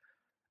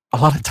 a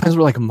lot of times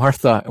we're like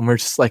Martha, and we're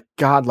just like,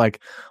 God, like,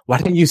 why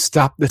didn't you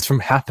stop this from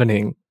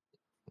happening?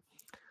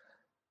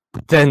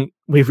 But then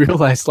we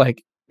realized,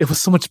 like, it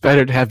was so much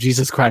better to have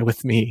Jesus cry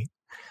with me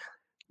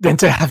than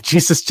to have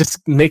Jesus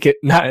just make it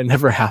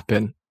never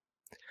happen.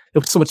 It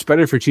was so much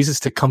better for Jesus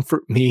to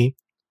comfort me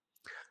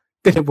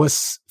than it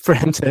was for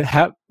him to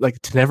have,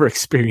 like, to never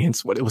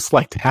experience what it was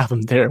like to have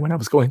him there when I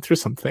was going through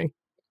something.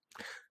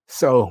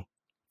 So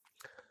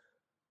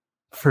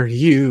for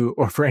you,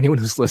 or for anyone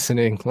who's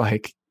listening,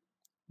 like,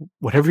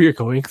 whatever you're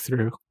going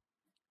through,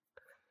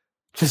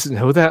 just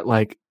know that,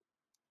 like,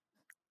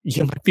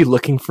 you might be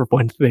looking for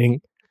one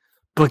thing,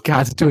 but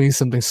God's doing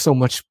something so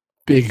much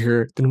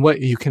bigger than what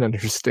you can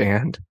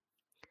understand.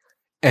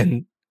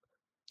 And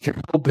your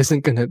hope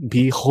isn't going to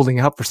be holding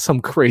out for some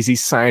crazy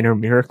sign or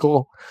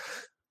miracle,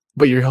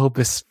 but your hope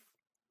is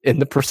in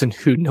the person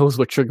who knows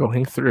what you're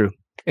going through,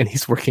 and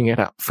he's working it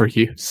out for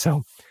you.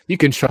 So you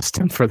can trust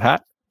him for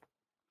that.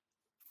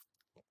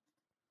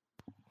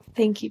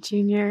 Thank you,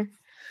 Junior.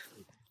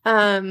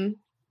 Man,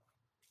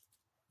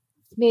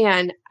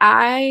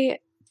 I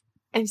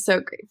am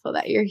so grateful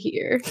that you're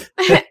here.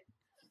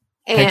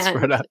 Thanks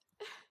for that.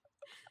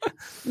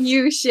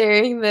 You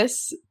sharing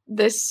this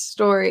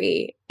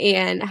story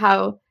and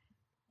how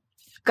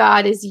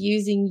God is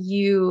using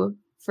you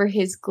for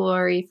his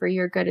glory, for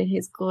your good and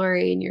his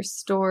glory, and your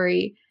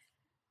story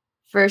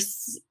for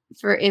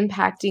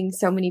impacting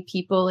so many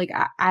people. Like,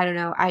 I don't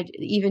know. I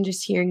even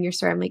just hearing your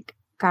story, I'm like,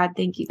 God,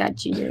 thank you that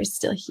Junior is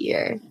still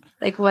here.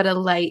 Like, what a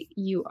light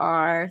you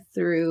are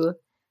through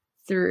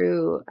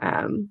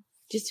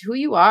just who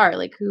you are,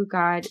 like who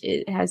God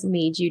has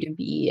made you to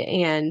be.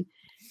 And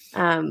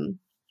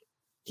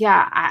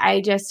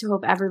I just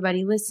hope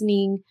everybody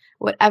listening,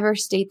 whatever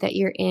state that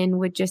you're in,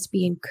 would just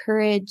be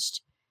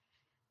encouraged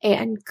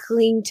and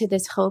cling to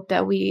this hope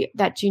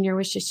that Junior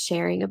was just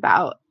sharing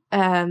about.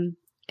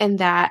 And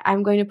that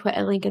I'm going to put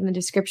a link in the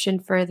description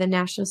for the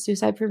National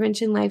Suicide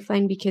Prevention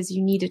Lifeline, because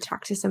you need to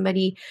talk to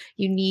somebody.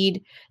 You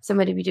need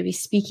somebody to be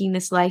speaking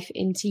this life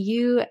into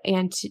you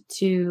and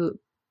to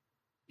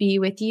be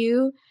with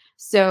you.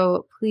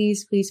 So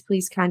please, please,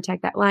 please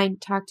contact that line.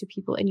 Talk to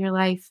people in your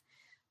life.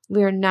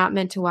 We are not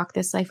meant to walk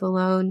this life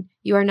alone.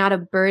 You are not a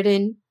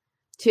burden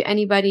to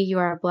anybody. You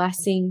are a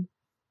blessing.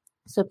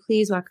 So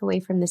please walk away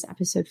from this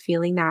episode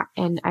feeling that.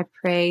 And I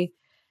pray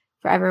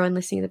for everyone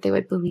listening that they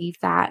would believe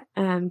that.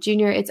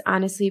 Junior, it's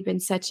honestly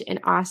been such an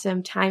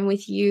awesome time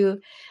with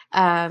you.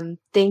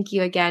 Thank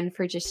you again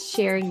for just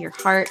sharing your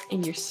heart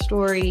and your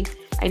story.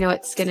 I know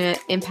it's going to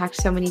impact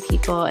so many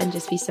people and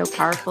just be so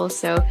powerful.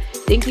 So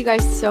thank you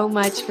guys so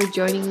much for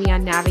joining me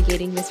on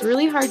navigating this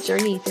really hard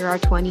journey through our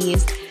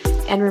 20s.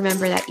 And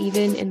remember that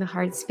even in the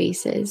hard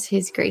spaces,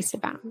 His grace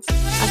abounds.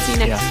 I'll see you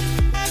next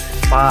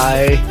time.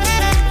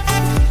 Bye.